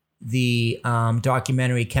the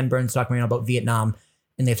documentary, Ken Burns' documentary about Vietnam,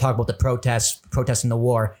 and they talk about the protests in the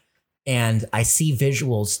war. And I see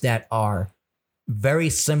visuals that are very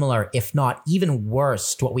similar, if not even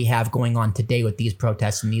worse, to what we have going on today with these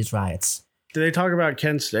protests and these riots. Did they talk about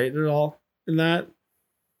Kent State at all in that?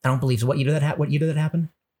 I don't believe so. What year did that happen?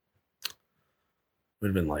 Would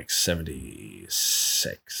have been like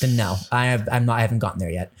 76. Then no, I haven't gotten there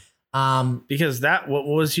yet. Because what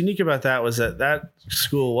was unique about that was that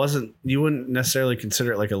school you wouldn't necessarily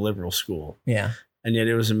consider it like a liberal school. Yeah. And yet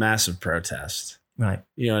it was a massive protest. Right.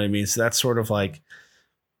 You know what I mean? So that's sort of like,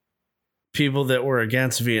 people that were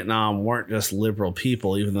against Vietnam weren't just liberal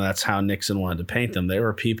people, even though that's how Nixon wanted to paint them. They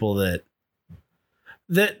were people that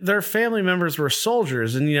their family members were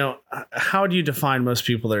soldiers. And, how do you define most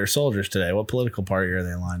people that are soldiers today? What political party are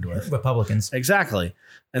they aligned with? Republicans. Exactly.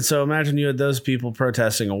 And so imagine you had those people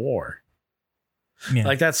protesting a war. Yeah.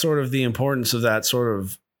 Like, that's sort of the importance of that sort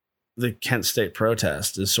of the Kent State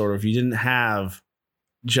protest, is sort of, you didn't have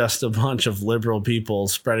just a bunch of liberal people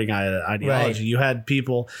spreading ideology. Right. You had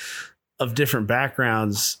people of different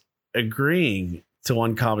backgrounds agreeing to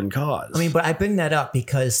one common cause. I mean, but I bring that up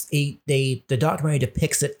because the documentary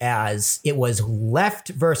depicts it as it was left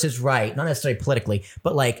versus right, not necessarily politically,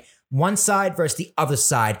 but like one side versus the other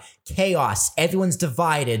side, chaos, everyone's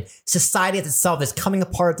divided, society itself is coming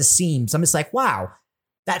apart at the seams. I'm just like, wow,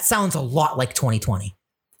 that sounds a lot like 2020.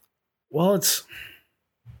 Well,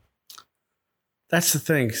 that's the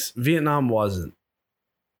thing. Vietnam wasn't.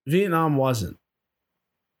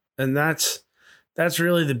 And that's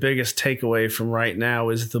really the biggest takeaway from right now,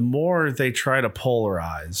 is the more they try to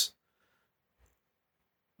polarize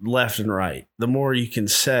left and right, the more you can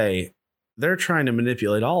say they're trying to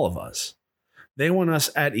manipulate all of us. They want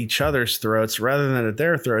us at each other's throats rather than at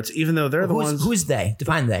their throats, even though they're the ones. Who's they?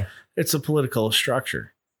 Define they. It's a political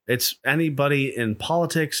structure. It's anybody in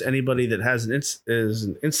politics, anybody that has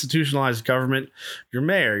an institutionalized government, your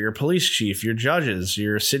mayor, your police chief, your judges,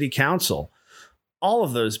 your city council. All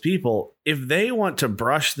of those people, if they want to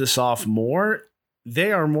brush this off more,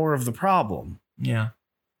 they are more of the problem. Yeah.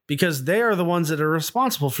 Because they are the ones that are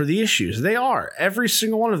responsible for the issues. They are. Every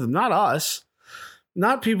single one of them. Not us.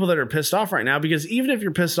 Not people that are pissed off right now. Because even if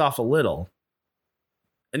you're pissed off a little,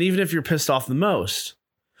 and even if you're pissed off the most,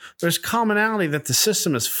 there's commonality that the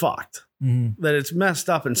system is fucked. Mm-hmm. That it's messed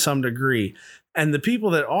up in some degree. And the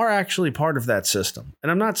people that are actually part of that system,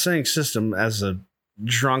 and I'm not saying system as a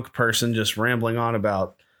drunk person just rambling on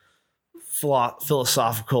about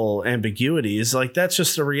philosophical ambiguities, like, that's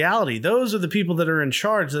just a reality. Those are the people that are in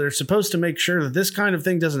charge, that are supposed to make sure that this kind of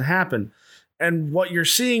thing doesn't happen. And what you're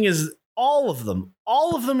seeing is all of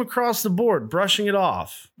them across the board brushing it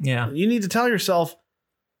off. Yeah. You need to tell yourself,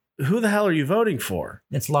 who the hell are you voting for?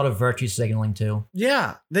 It's a lot of virtue signaling too.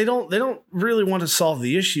 Yeah. They don't really want to solve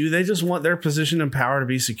the issue. They just want their position and power to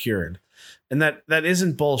be secured. And that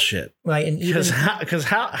isn't bullshit. Right. And because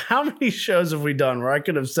how many shows have we done where I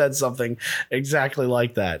could have said something exactly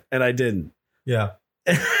like that and I didn't? Yeah.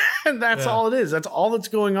 And And that's all it is. That's all that's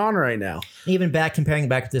going on right now. Even comparing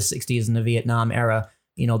back to the 60s and the Vietnam era,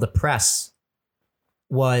 the press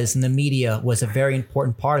and the media was a very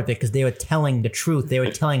important part of it because they were telling the truth. They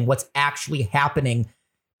were telling what's actually happening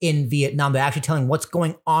in Vietnam. They're actually telling what's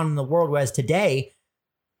going on in the world. Whereas today,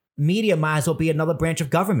 media might as well be another branch of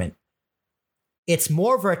government. It's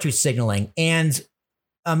more virtue signaling, and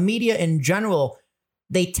media in general,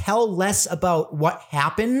 they tell less about what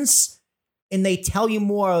happens and they tell you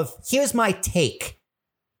more of, here's my take.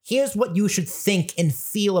 Here's what you should think and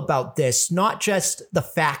feel about this, not just the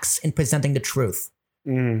facts and presenting the truth.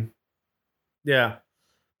 Mm. Yeah.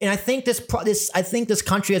 And I think this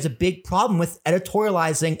country has a big problem with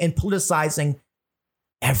editorializing and politicizing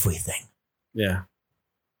everything. Yeah.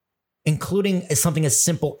 Including something as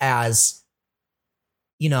simple as,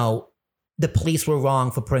 the police were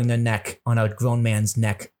wrong for putting their neck on a grown man's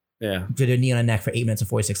neck. Yeah. Their knee on a neck for 8 minutes and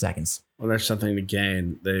 46 seconds. Well, there's something to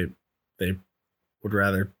gain. They would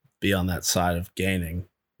rather be on that side of gaining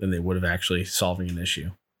than they would of actually solving an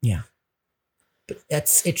issue. Yeah. But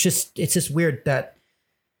it's just weird that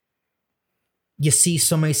you see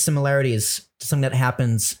so many similarities to something that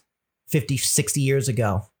happens 50, 60 years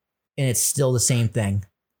ago, and it's still the same thing.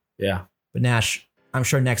 Yeah. But Nash, I'm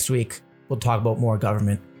sure next week we'll talk about more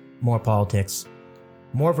government, more politics,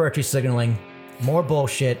 more virtue signaling, more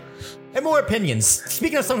bullshit, and more opinions.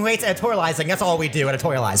 Speaking of someone who hates editorializing, that's all we do,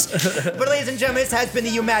 editorialize. But ladies and gentlemen, this has been the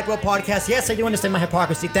You Mad Bro podcast. Yes, I do understand my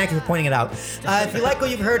hypocrisy. Thank you for pointing it out. If you like what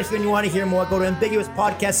you've heard, if you want to hear more, go to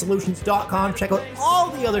ambiguouspodcastsolutions.com. Check out all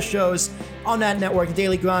the other shows on that network, The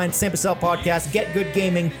Daily Grind, Sample Cell Podcast, Get Good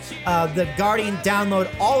Gaming, The Guardian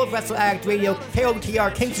Download, all of Wrestle Addict Radio,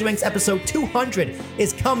 KOTR, Kings of Rings episode 200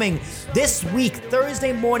 is coming this week,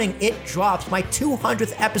 Thursday morning. It drops, my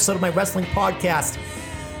 200th episode of my wrestling podcast.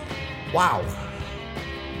 Wow.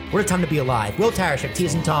 What a time to be alive. Will Tarashuk,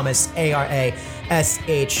 T.S. Thomas, ARASHUK,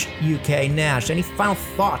 Nash. Any final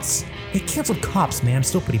thoughts? They canceled Cops, man. I'm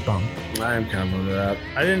still pretty bummed. I am kind of bummed out.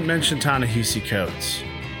 I didn't mention Ta-Nehisi Coates.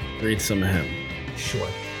 Read some of him. Sure.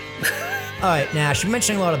 All right, Nash, you're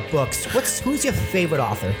mentioning a lot of books. Who's your favorite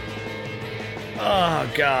author? Oh,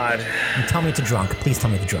 God. And tell me it's a drunk. Please tell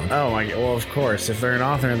me it's a drunk. Oh, my God. Well, of course. If they're an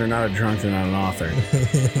author and they're not a drunk, they're not an author.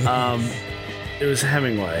 It was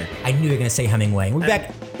Hemingway. I knew you were going to say Hemingway. We're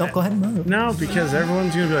back. Don't go ahead and move. No, because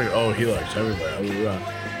everyone's going to be like, oh, he likes Hemingway.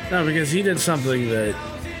 No, because he did something that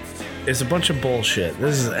is a bunch of bullshit.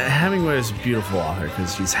 Hemingway is a beautiful author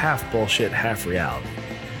because he's half bullshit, half reality.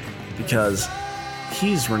 Because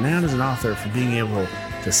he's renowned as an author for being able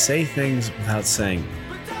to say things without saying.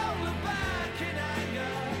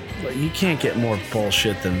 But you can't get more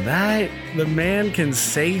bullshit than that. The man can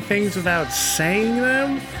say things without saying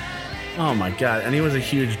them? Oh my God. And he was a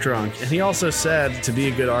huge drunk. And he also said to be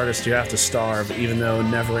a good artist, you have to starve, even though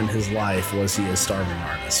never in his life was he a starving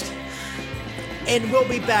artist. And we'll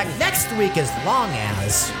be back next week as long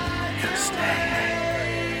as you stay.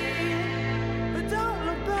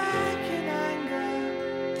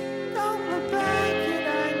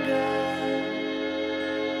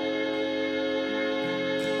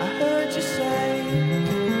 I heard you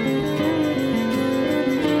say